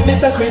on the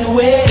hypocrite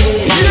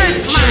ways.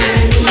 Yes, man.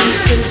 Chant the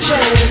eastern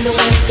chant, the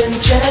western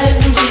chant,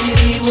 the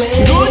greedy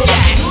ways.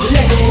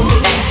 Leg on the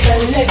east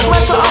and leg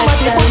on the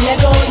west and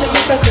leg on the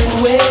hypocrite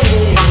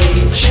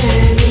ways.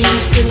 Chant the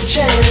eastern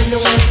chant, the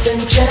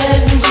western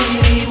chant, the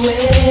greedy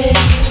ways.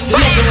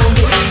 Leg on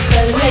the east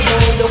and leg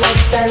on the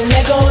west and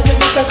leg on the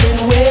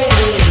hypocrite ways.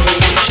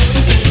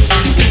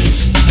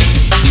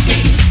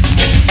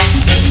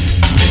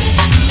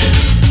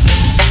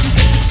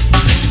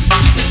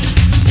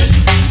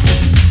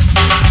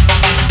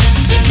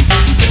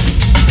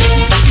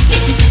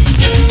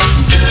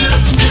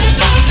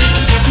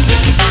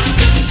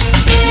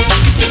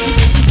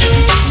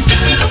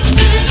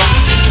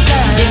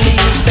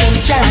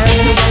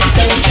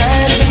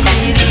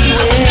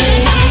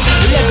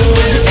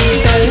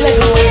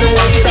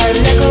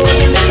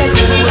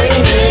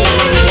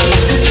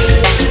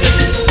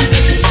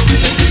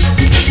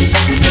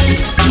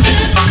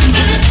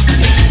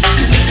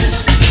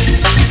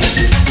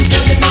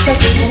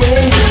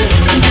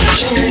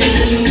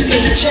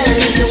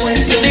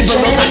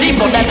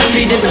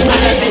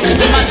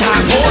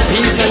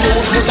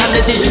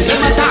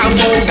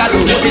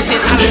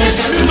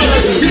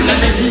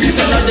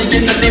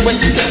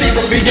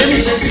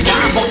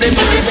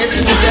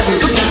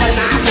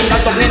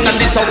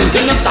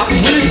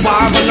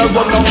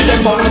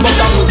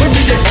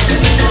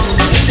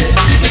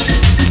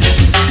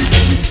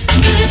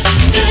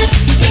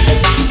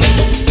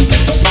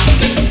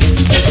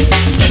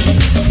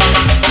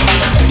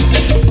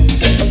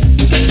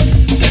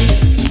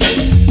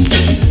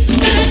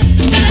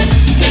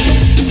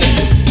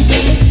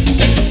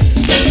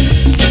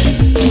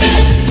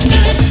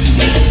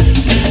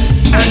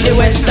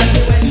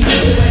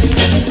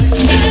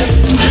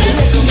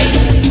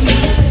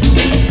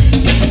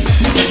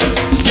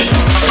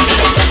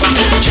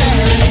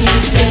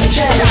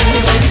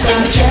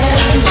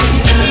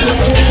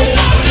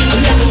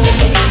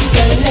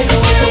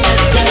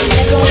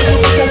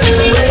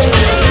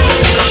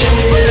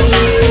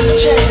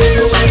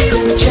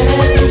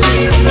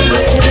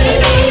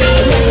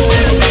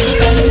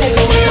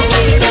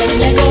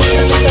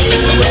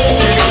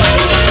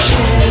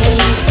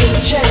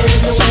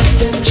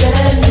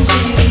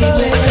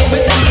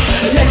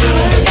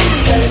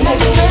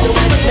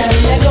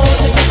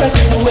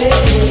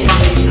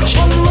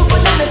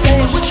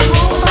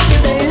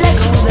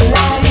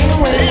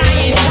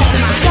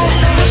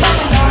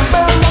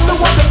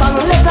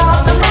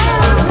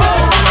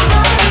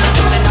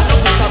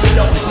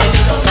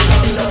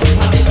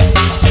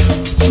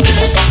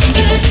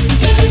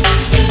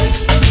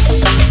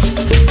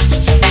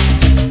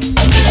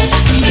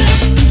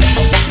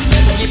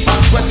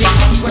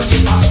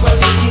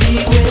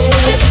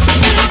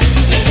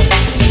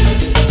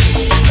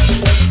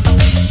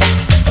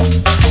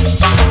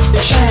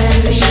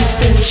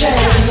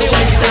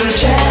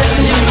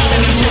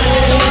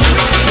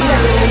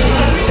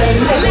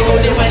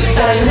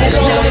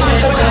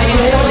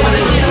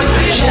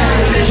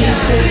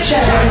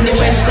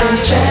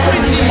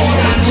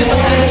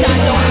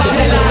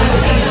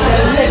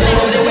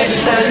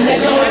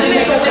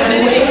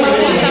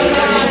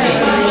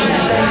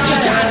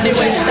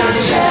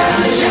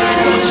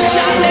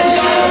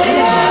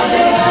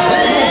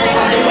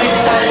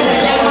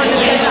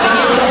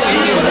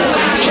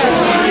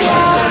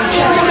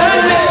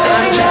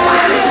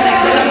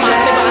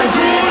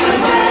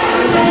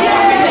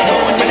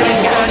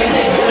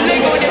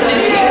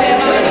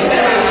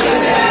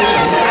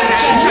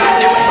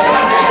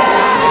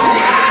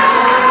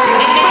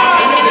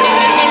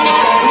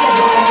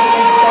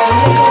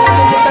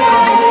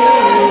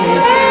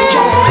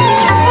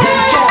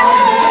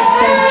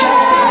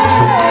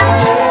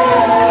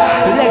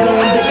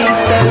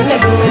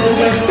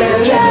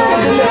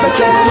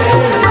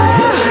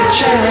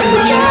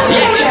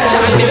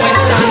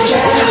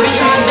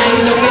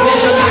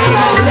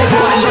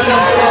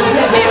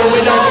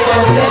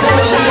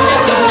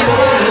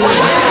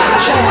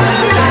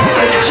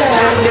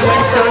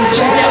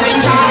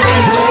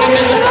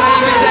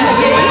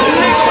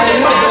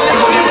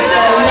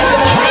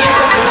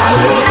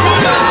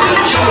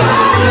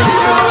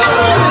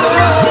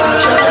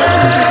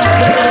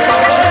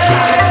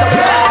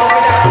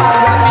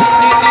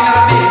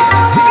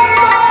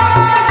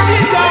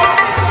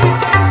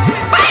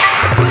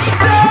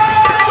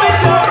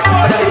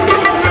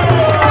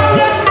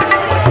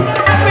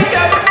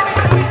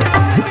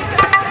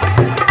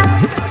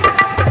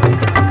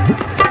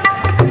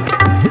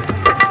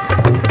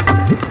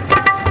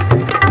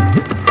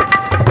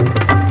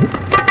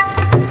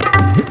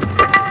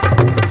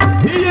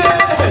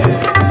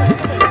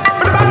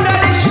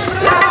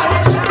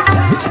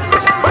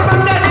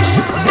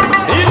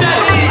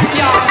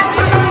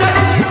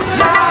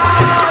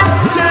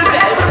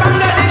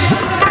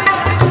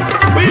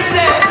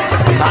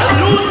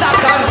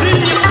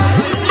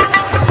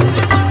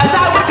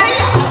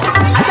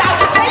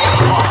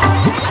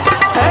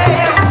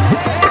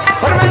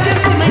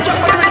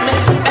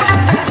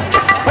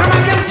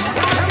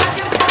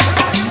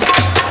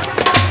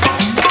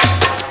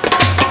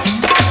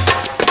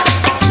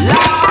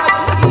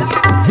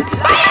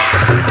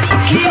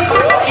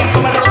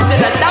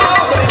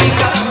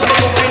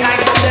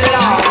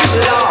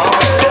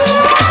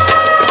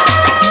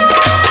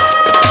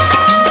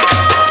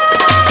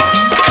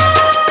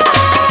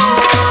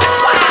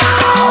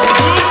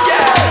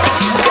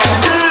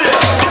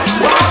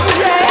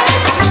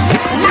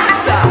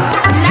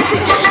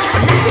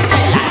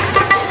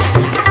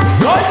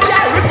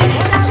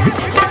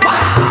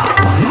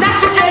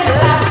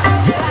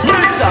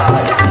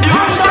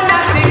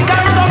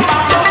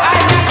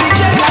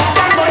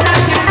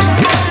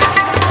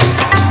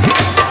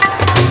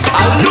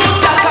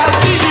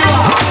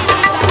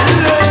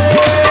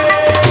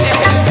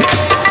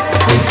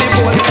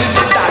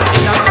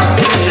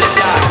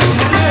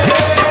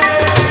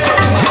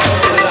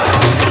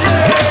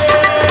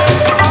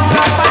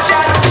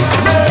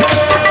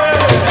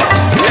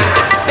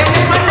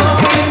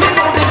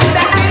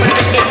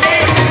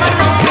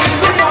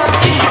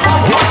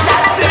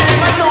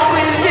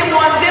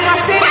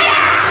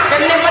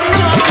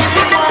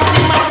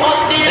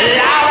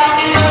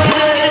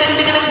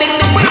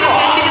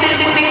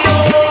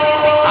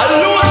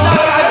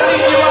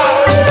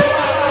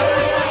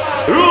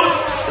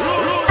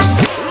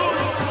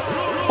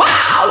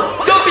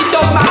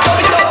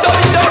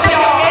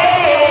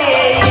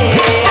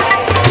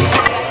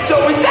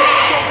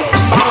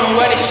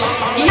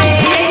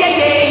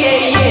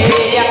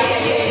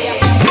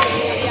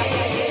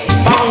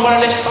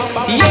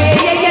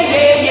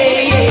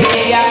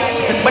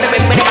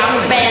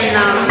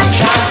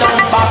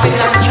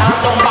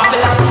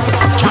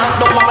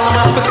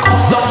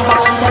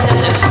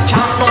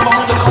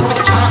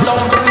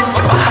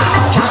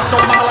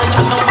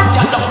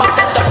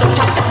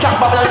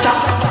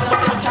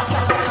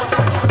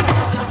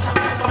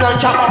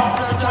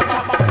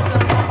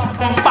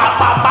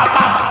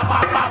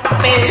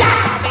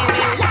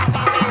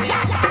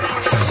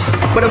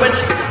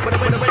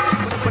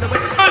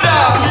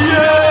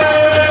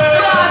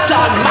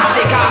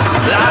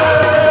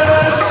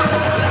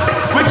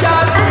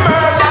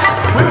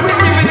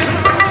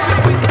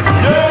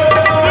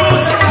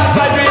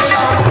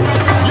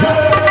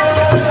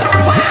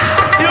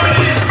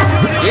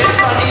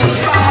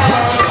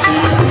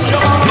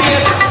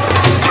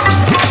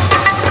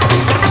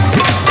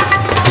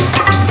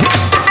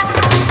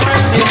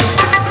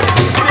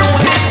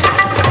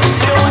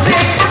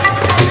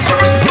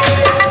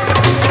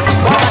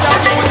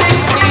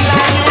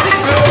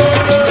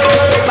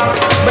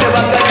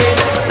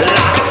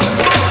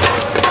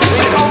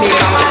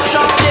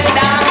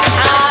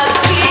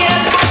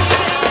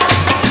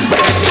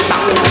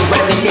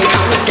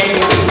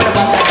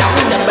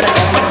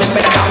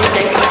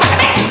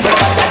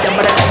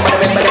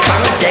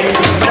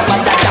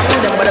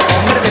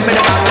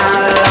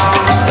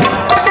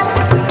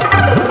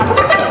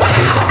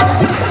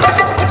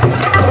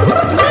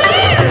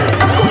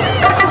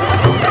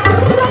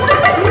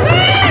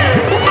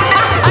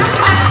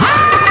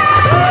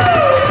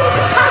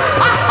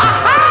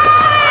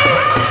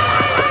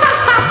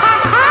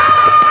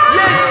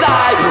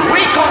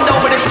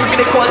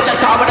 culture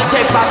talk, when they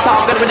take back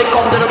talk, and when they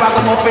come to the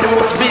ragamuffin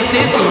roots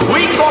business,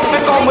 we come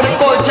with the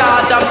culture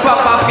and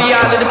proper for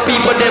all of the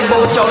people, them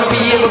both jump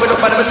be able to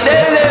put them in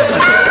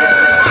them.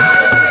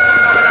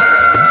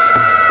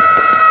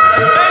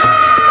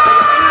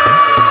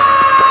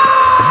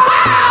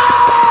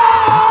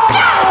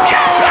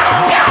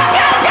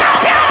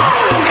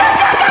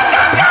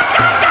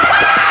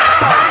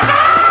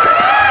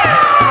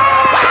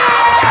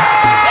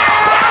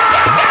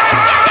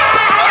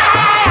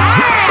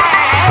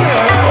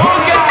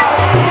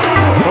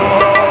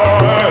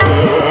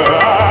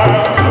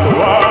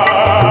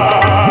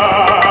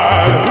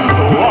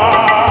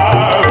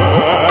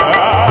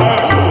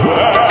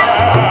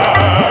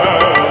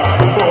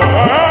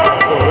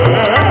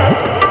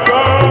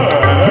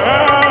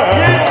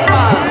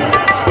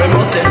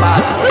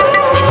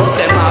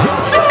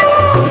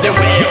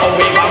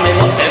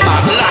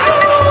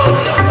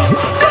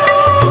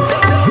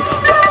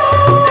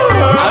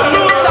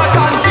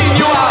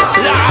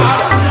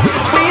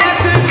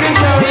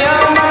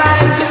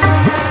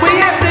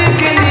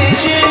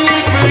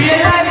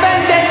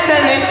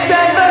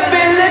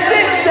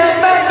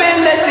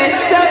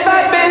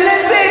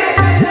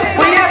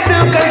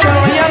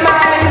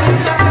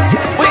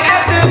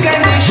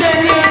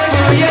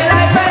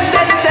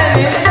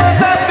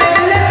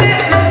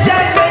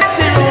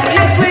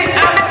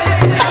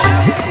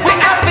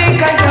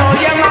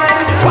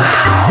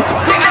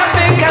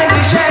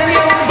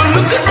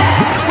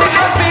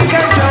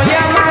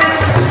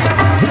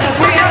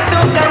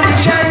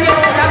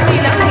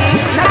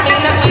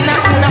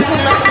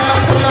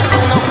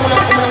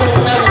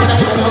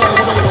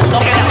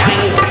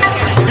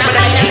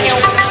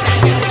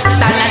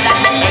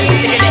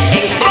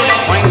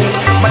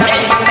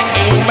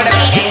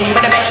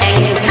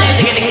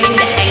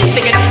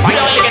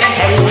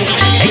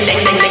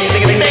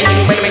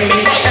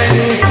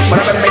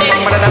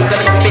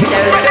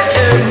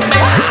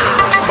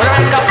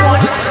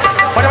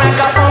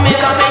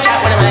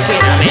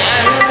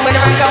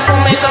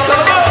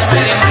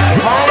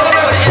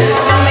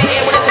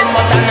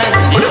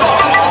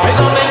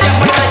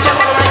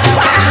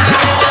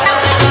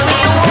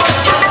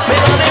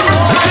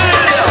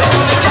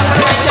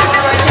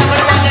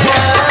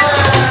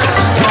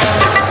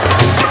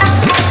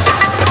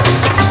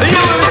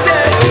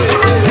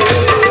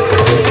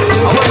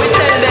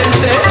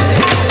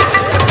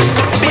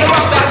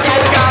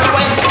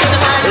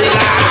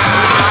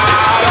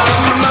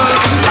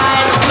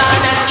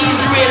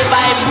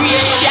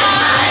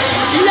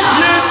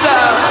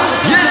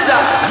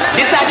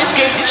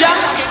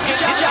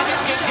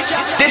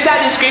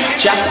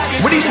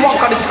 What is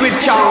walk on the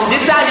scripture?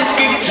 This is the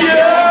scripture.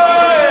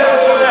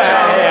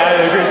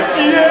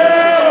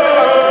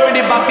 For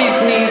the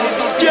business.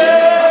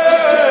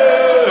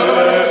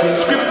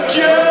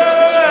 Scripture.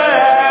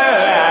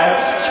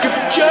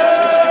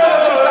 Scripture.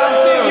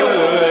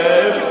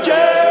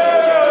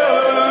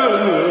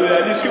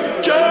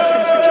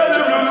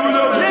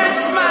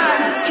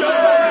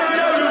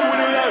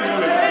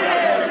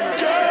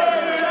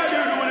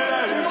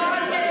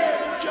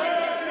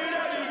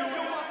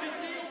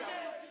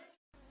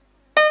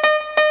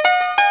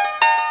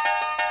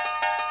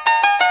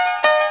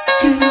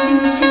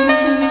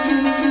 Two.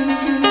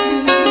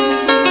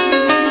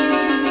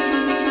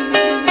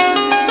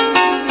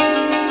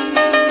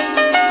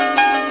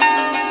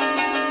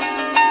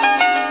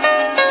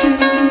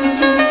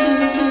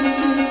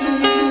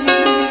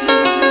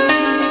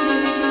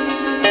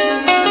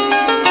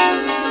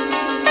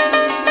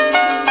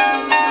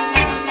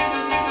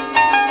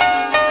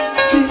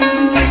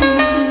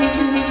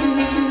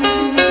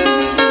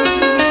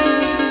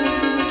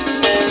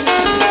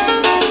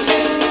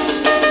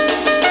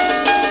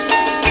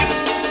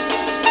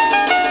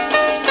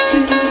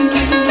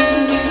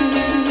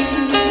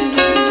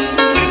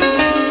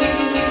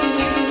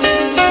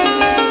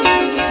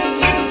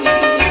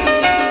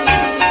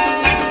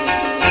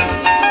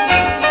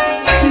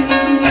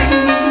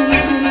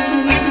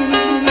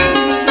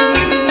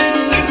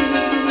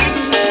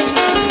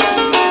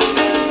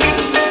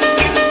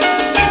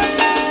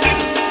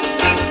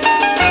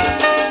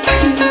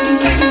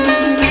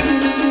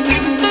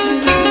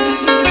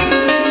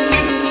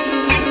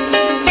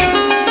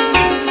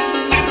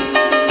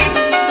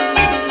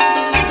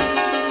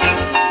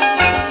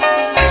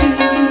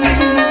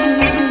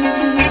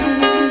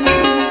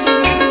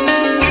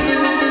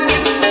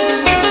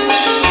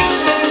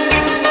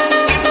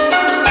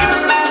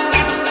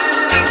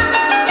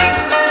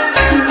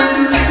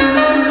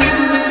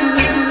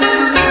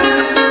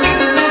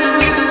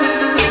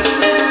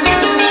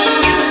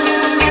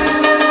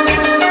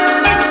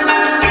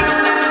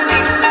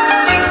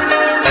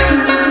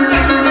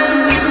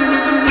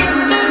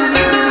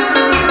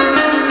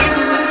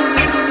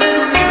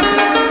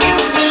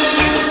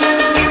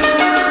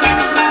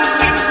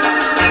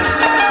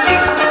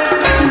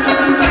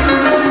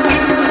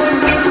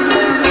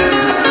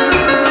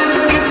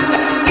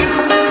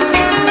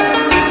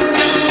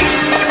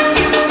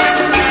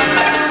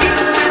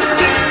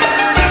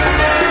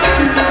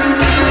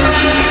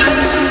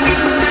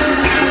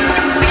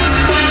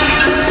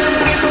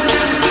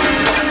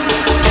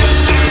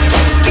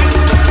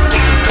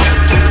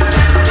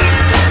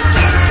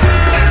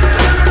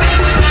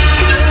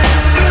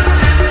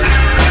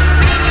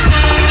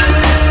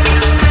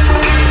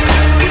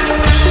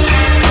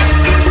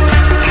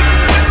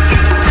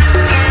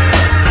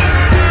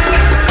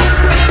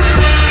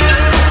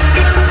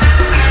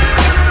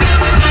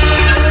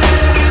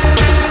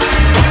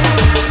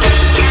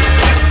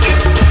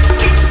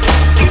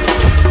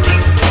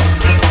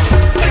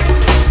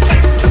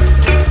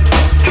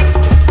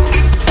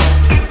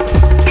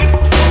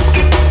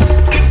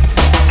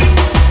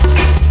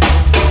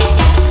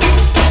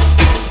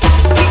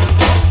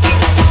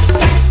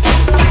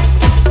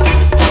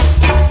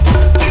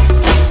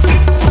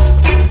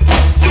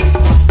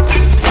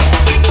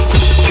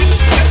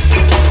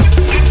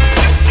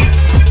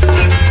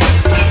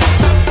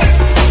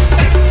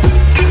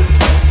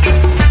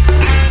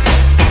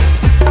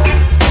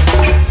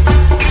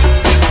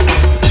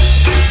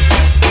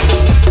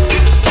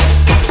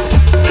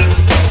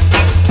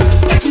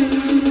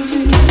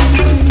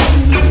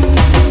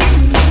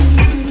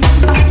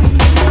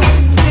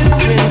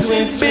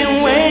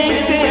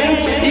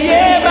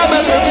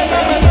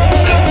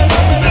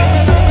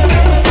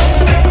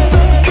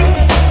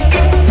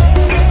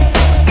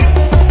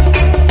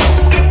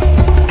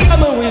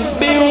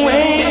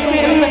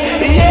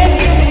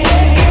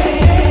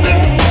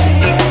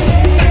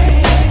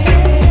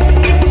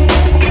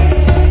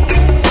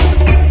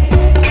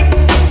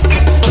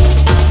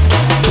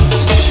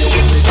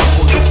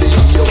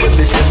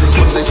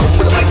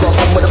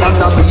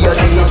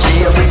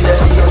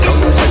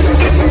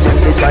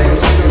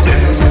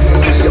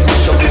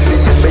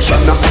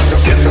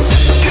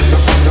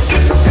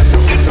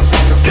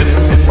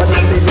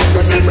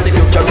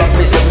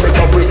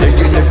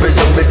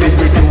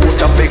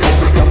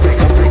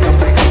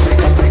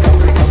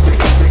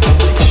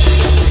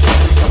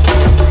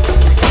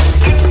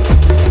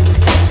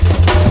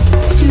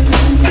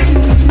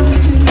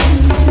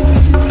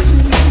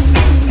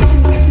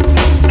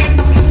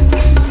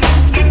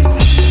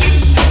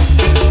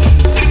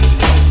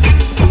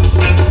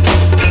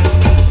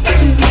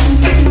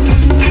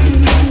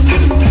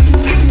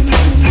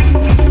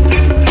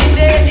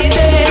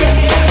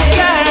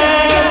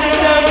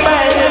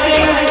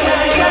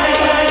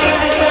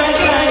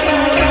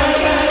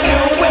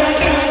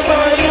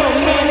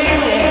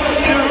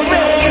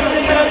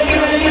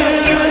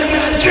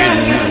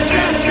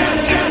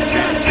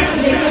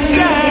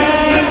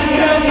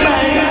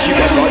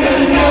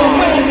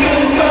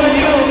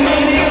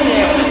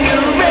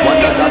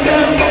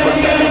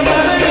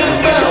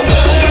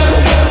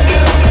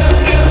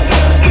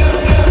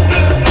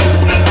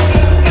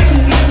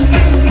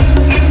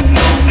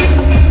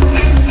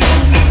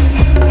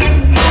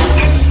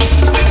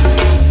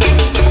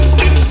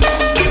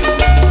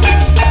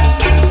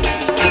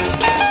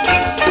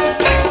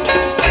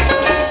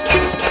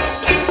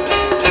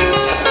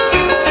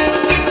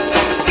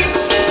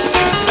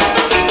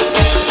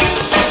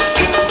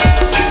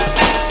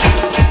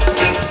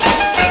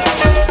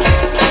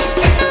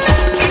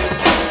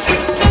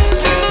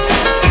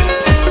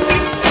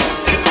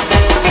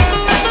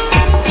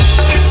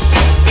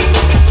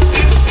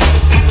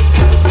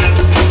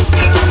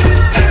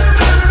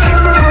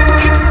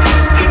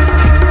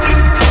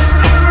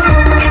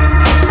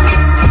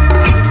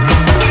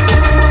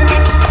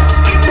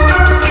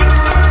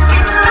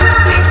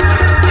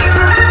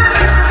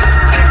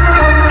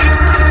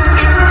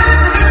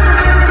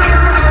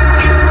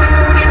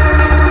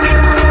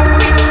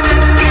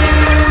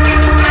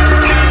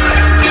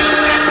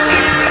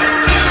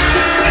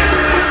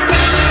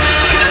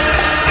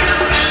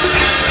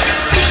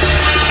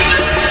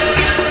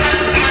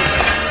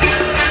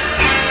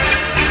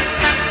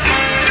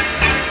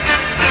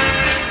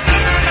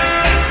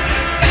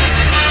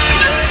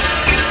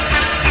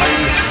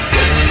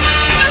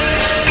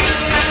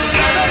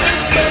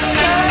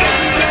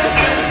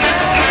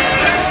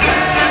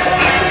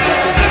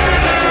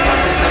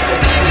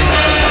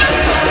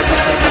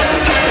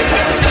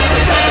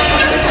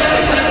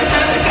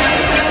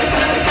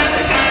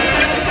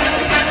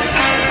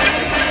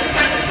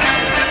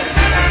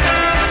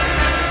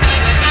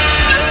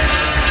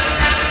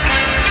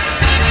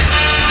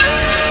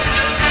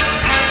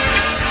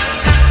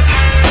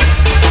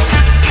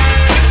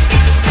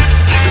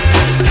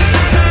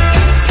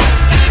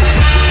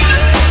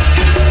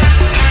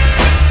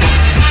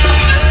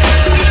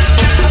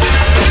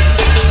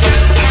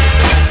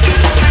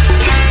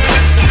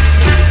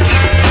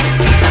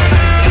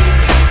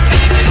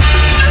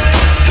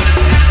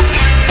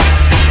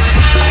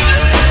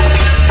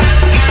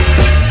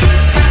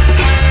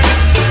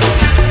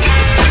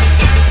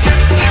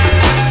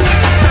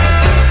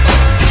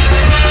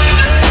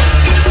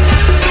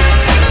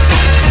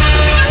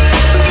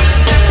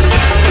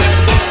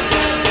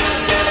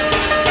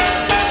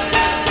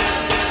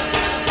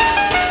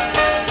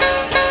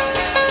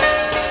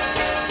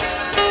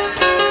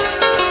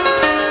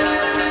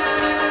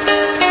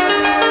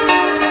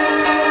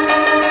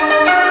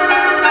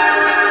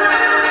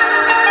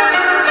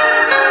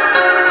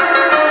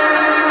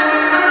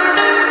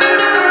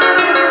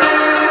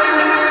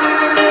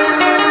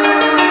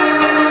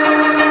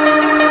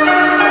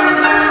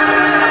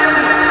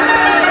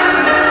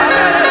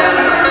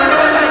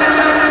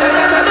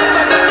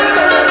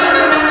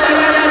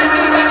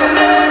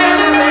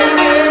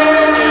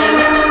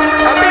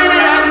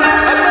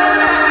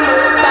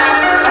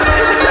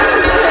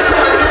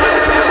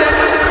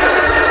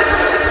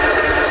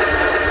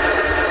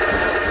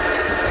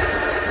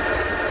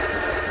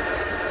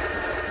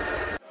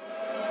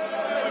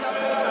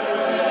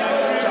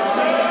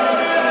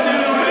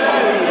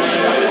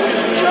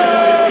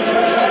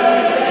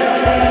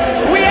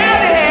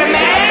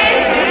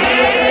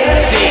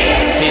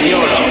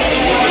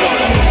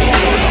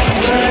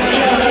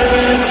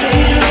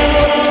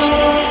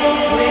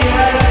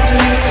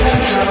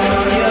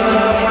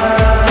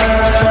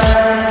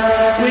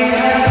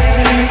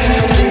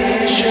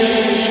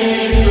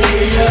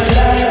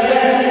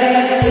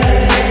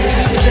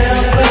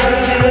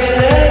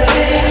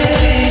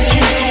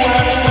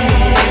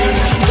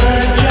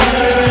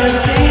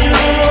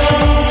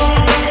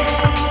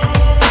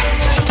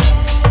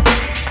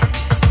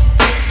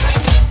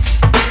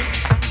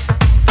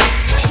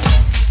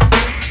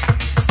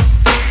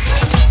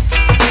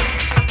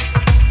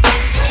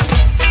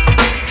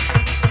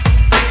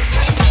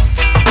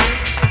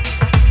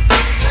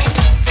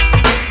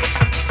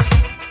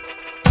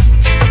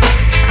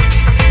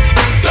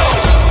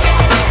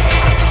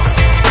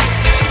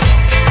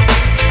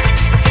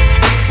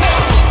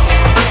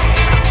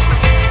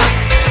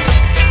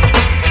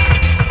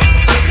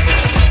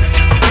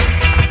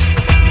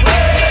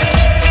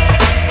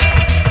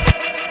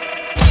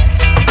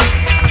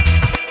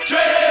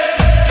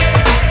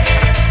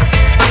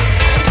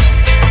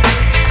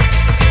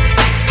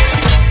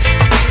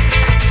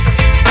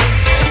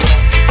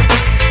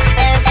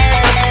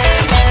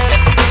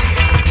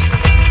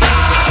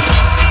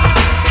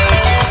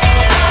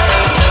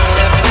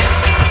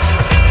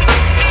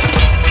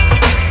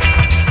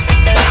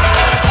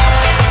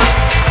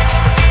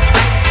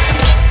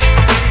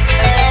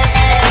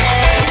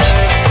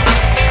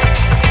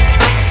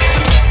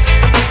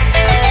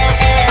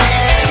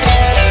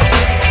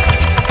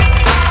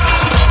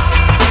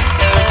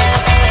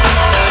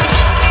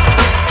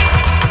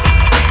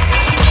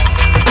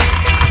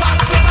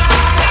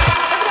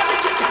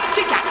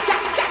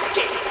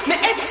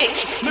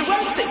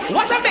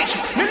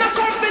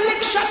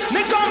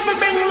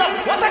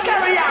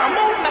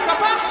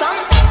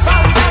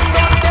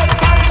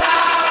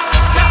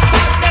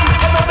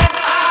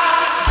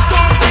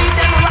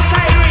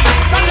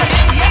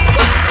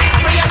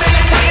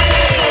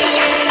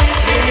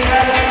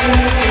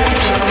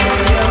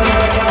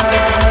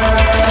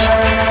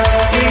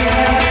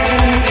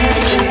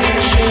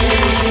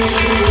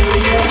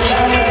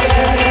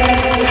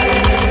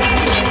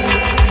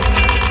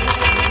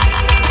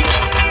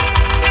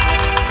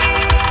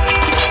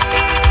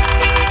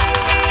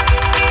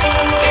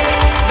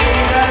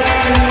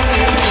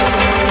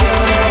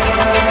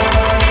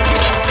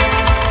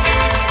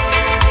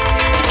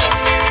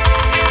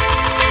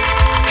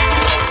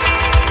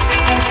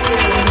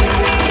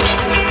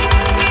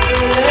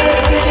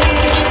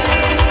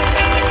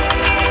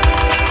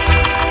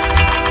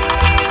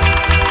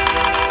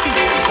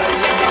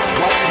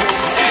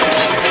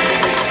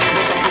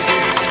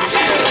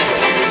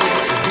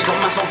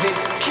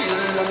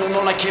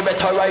 Jackie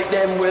better write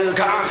them will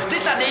car.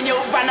 This are the new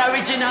van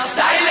original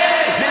style.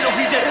 Me love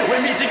is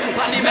when me think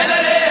on the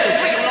melody.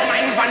 Free no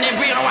mind from the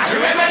brain, watch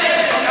your remedy.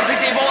 Come to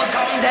Quincy Bones,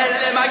 come tell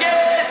them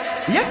again.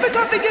 Yes, we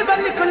come to give a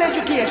little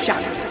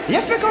education.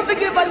 Yes, we come to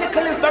give a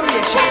little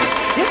inspiration.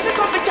 Yes, we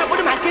come to chat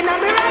with the man in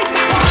me right.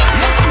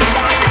 Yes, we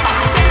are the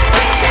fastest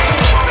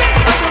section.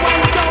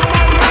 Everyone jump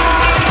and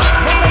ride.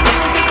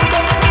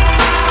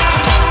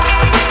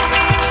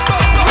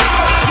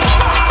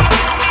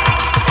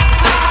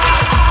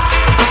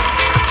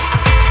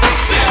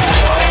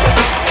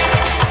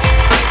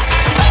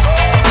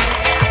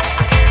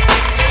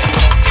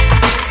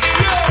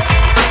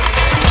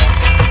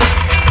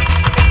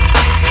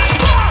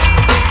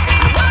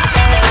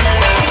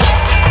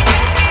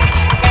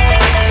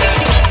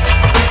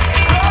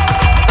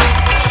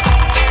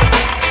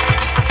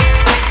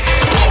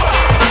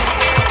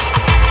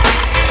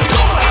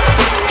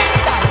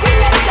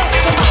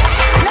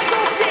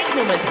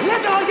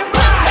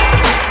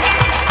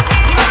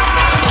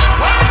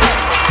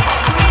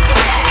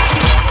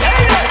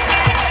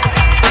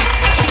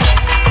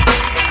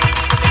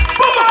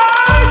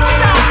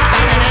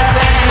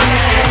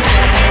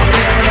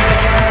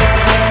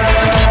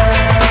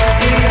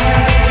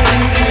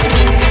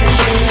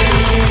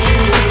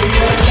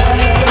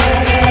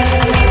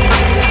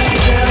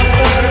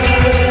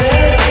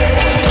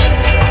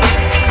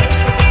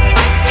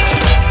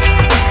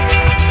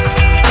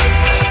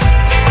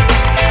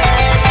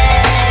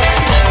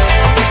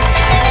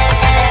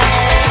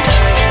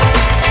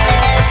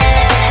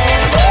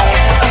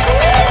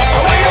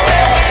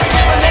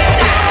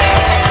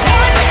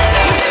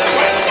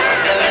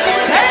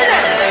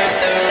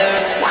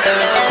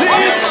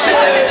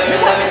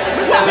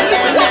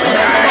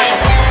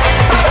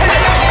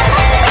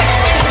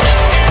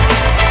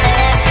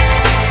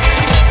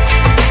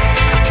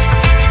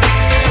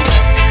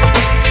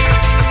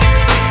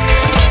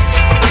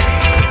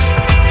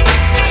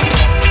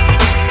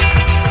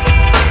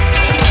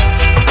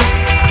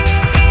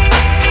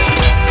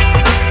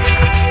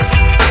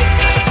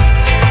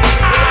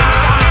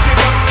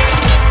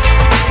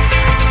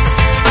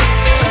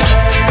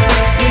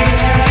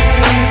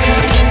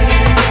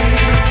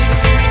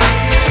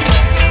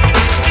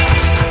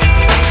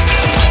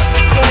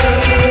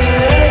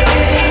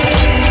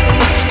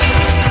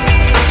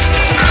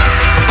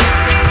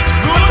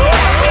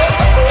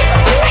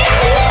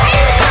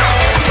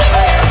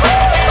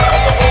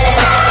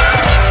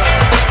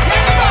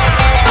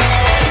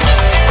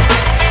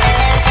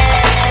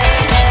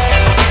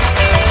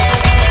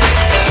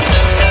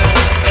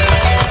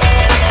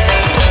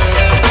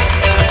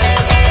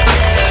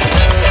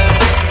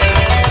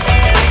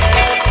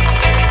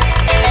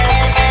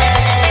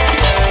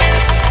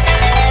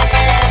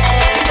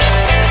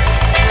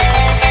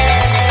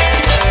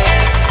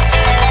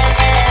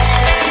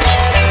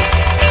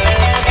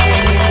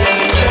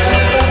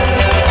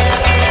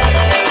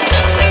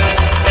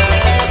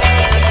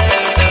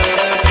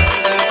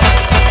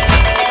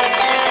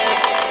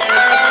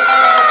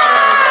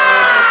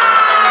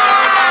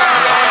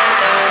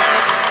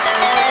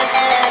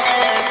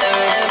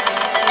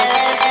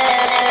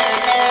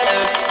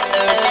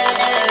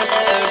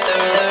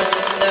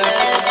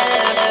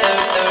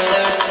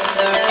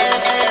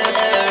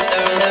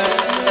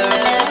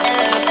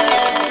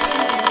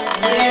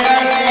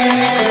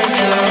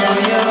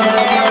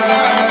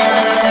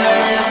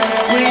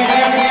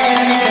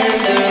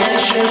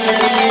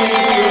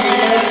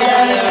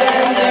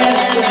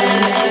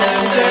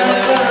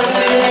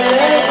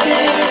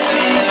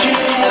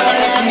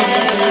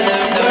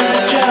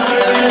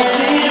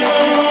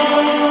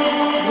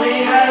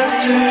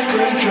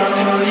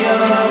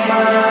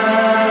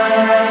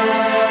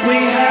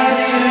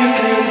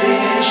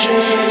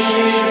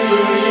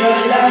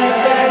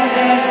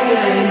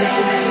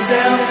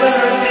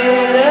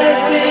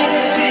 Self-ability,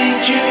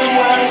 teach you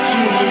what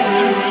we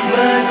do.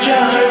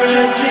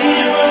 Majority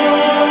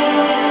rule.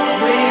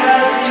 We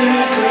have to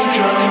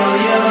control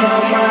your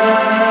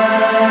minds.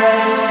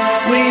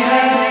 We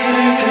have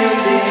to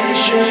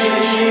condition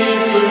you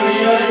through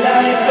your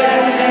life and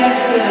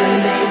destiny.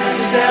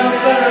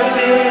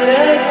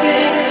 Self-ability,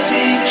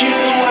 teach you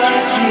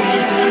what we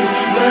do.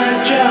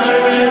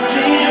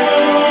 Majority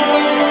rule.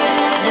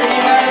 We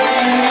have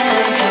to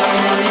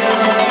control your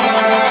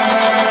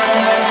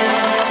minds.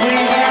 We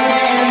have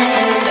to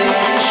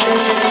condition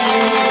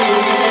you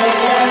through your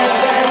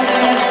life and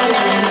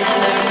destiny.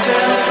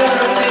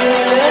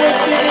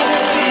 Self-ability,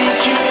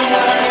 teach you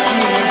what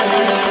we do.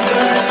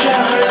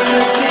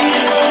 Majority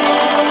rule.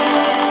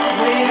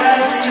 We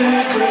have to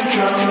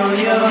control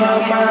your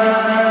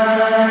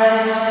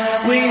minds.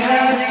 We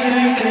have to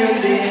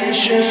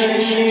condition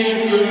you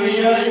through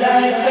your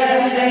life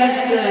and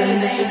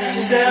destiny.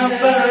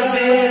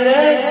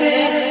 Self-ability,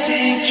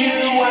 teach you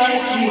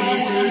what we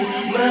do.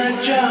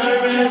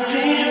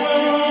 Majority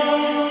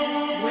rule.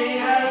 We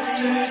have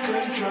to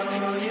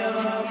control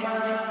your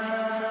mind.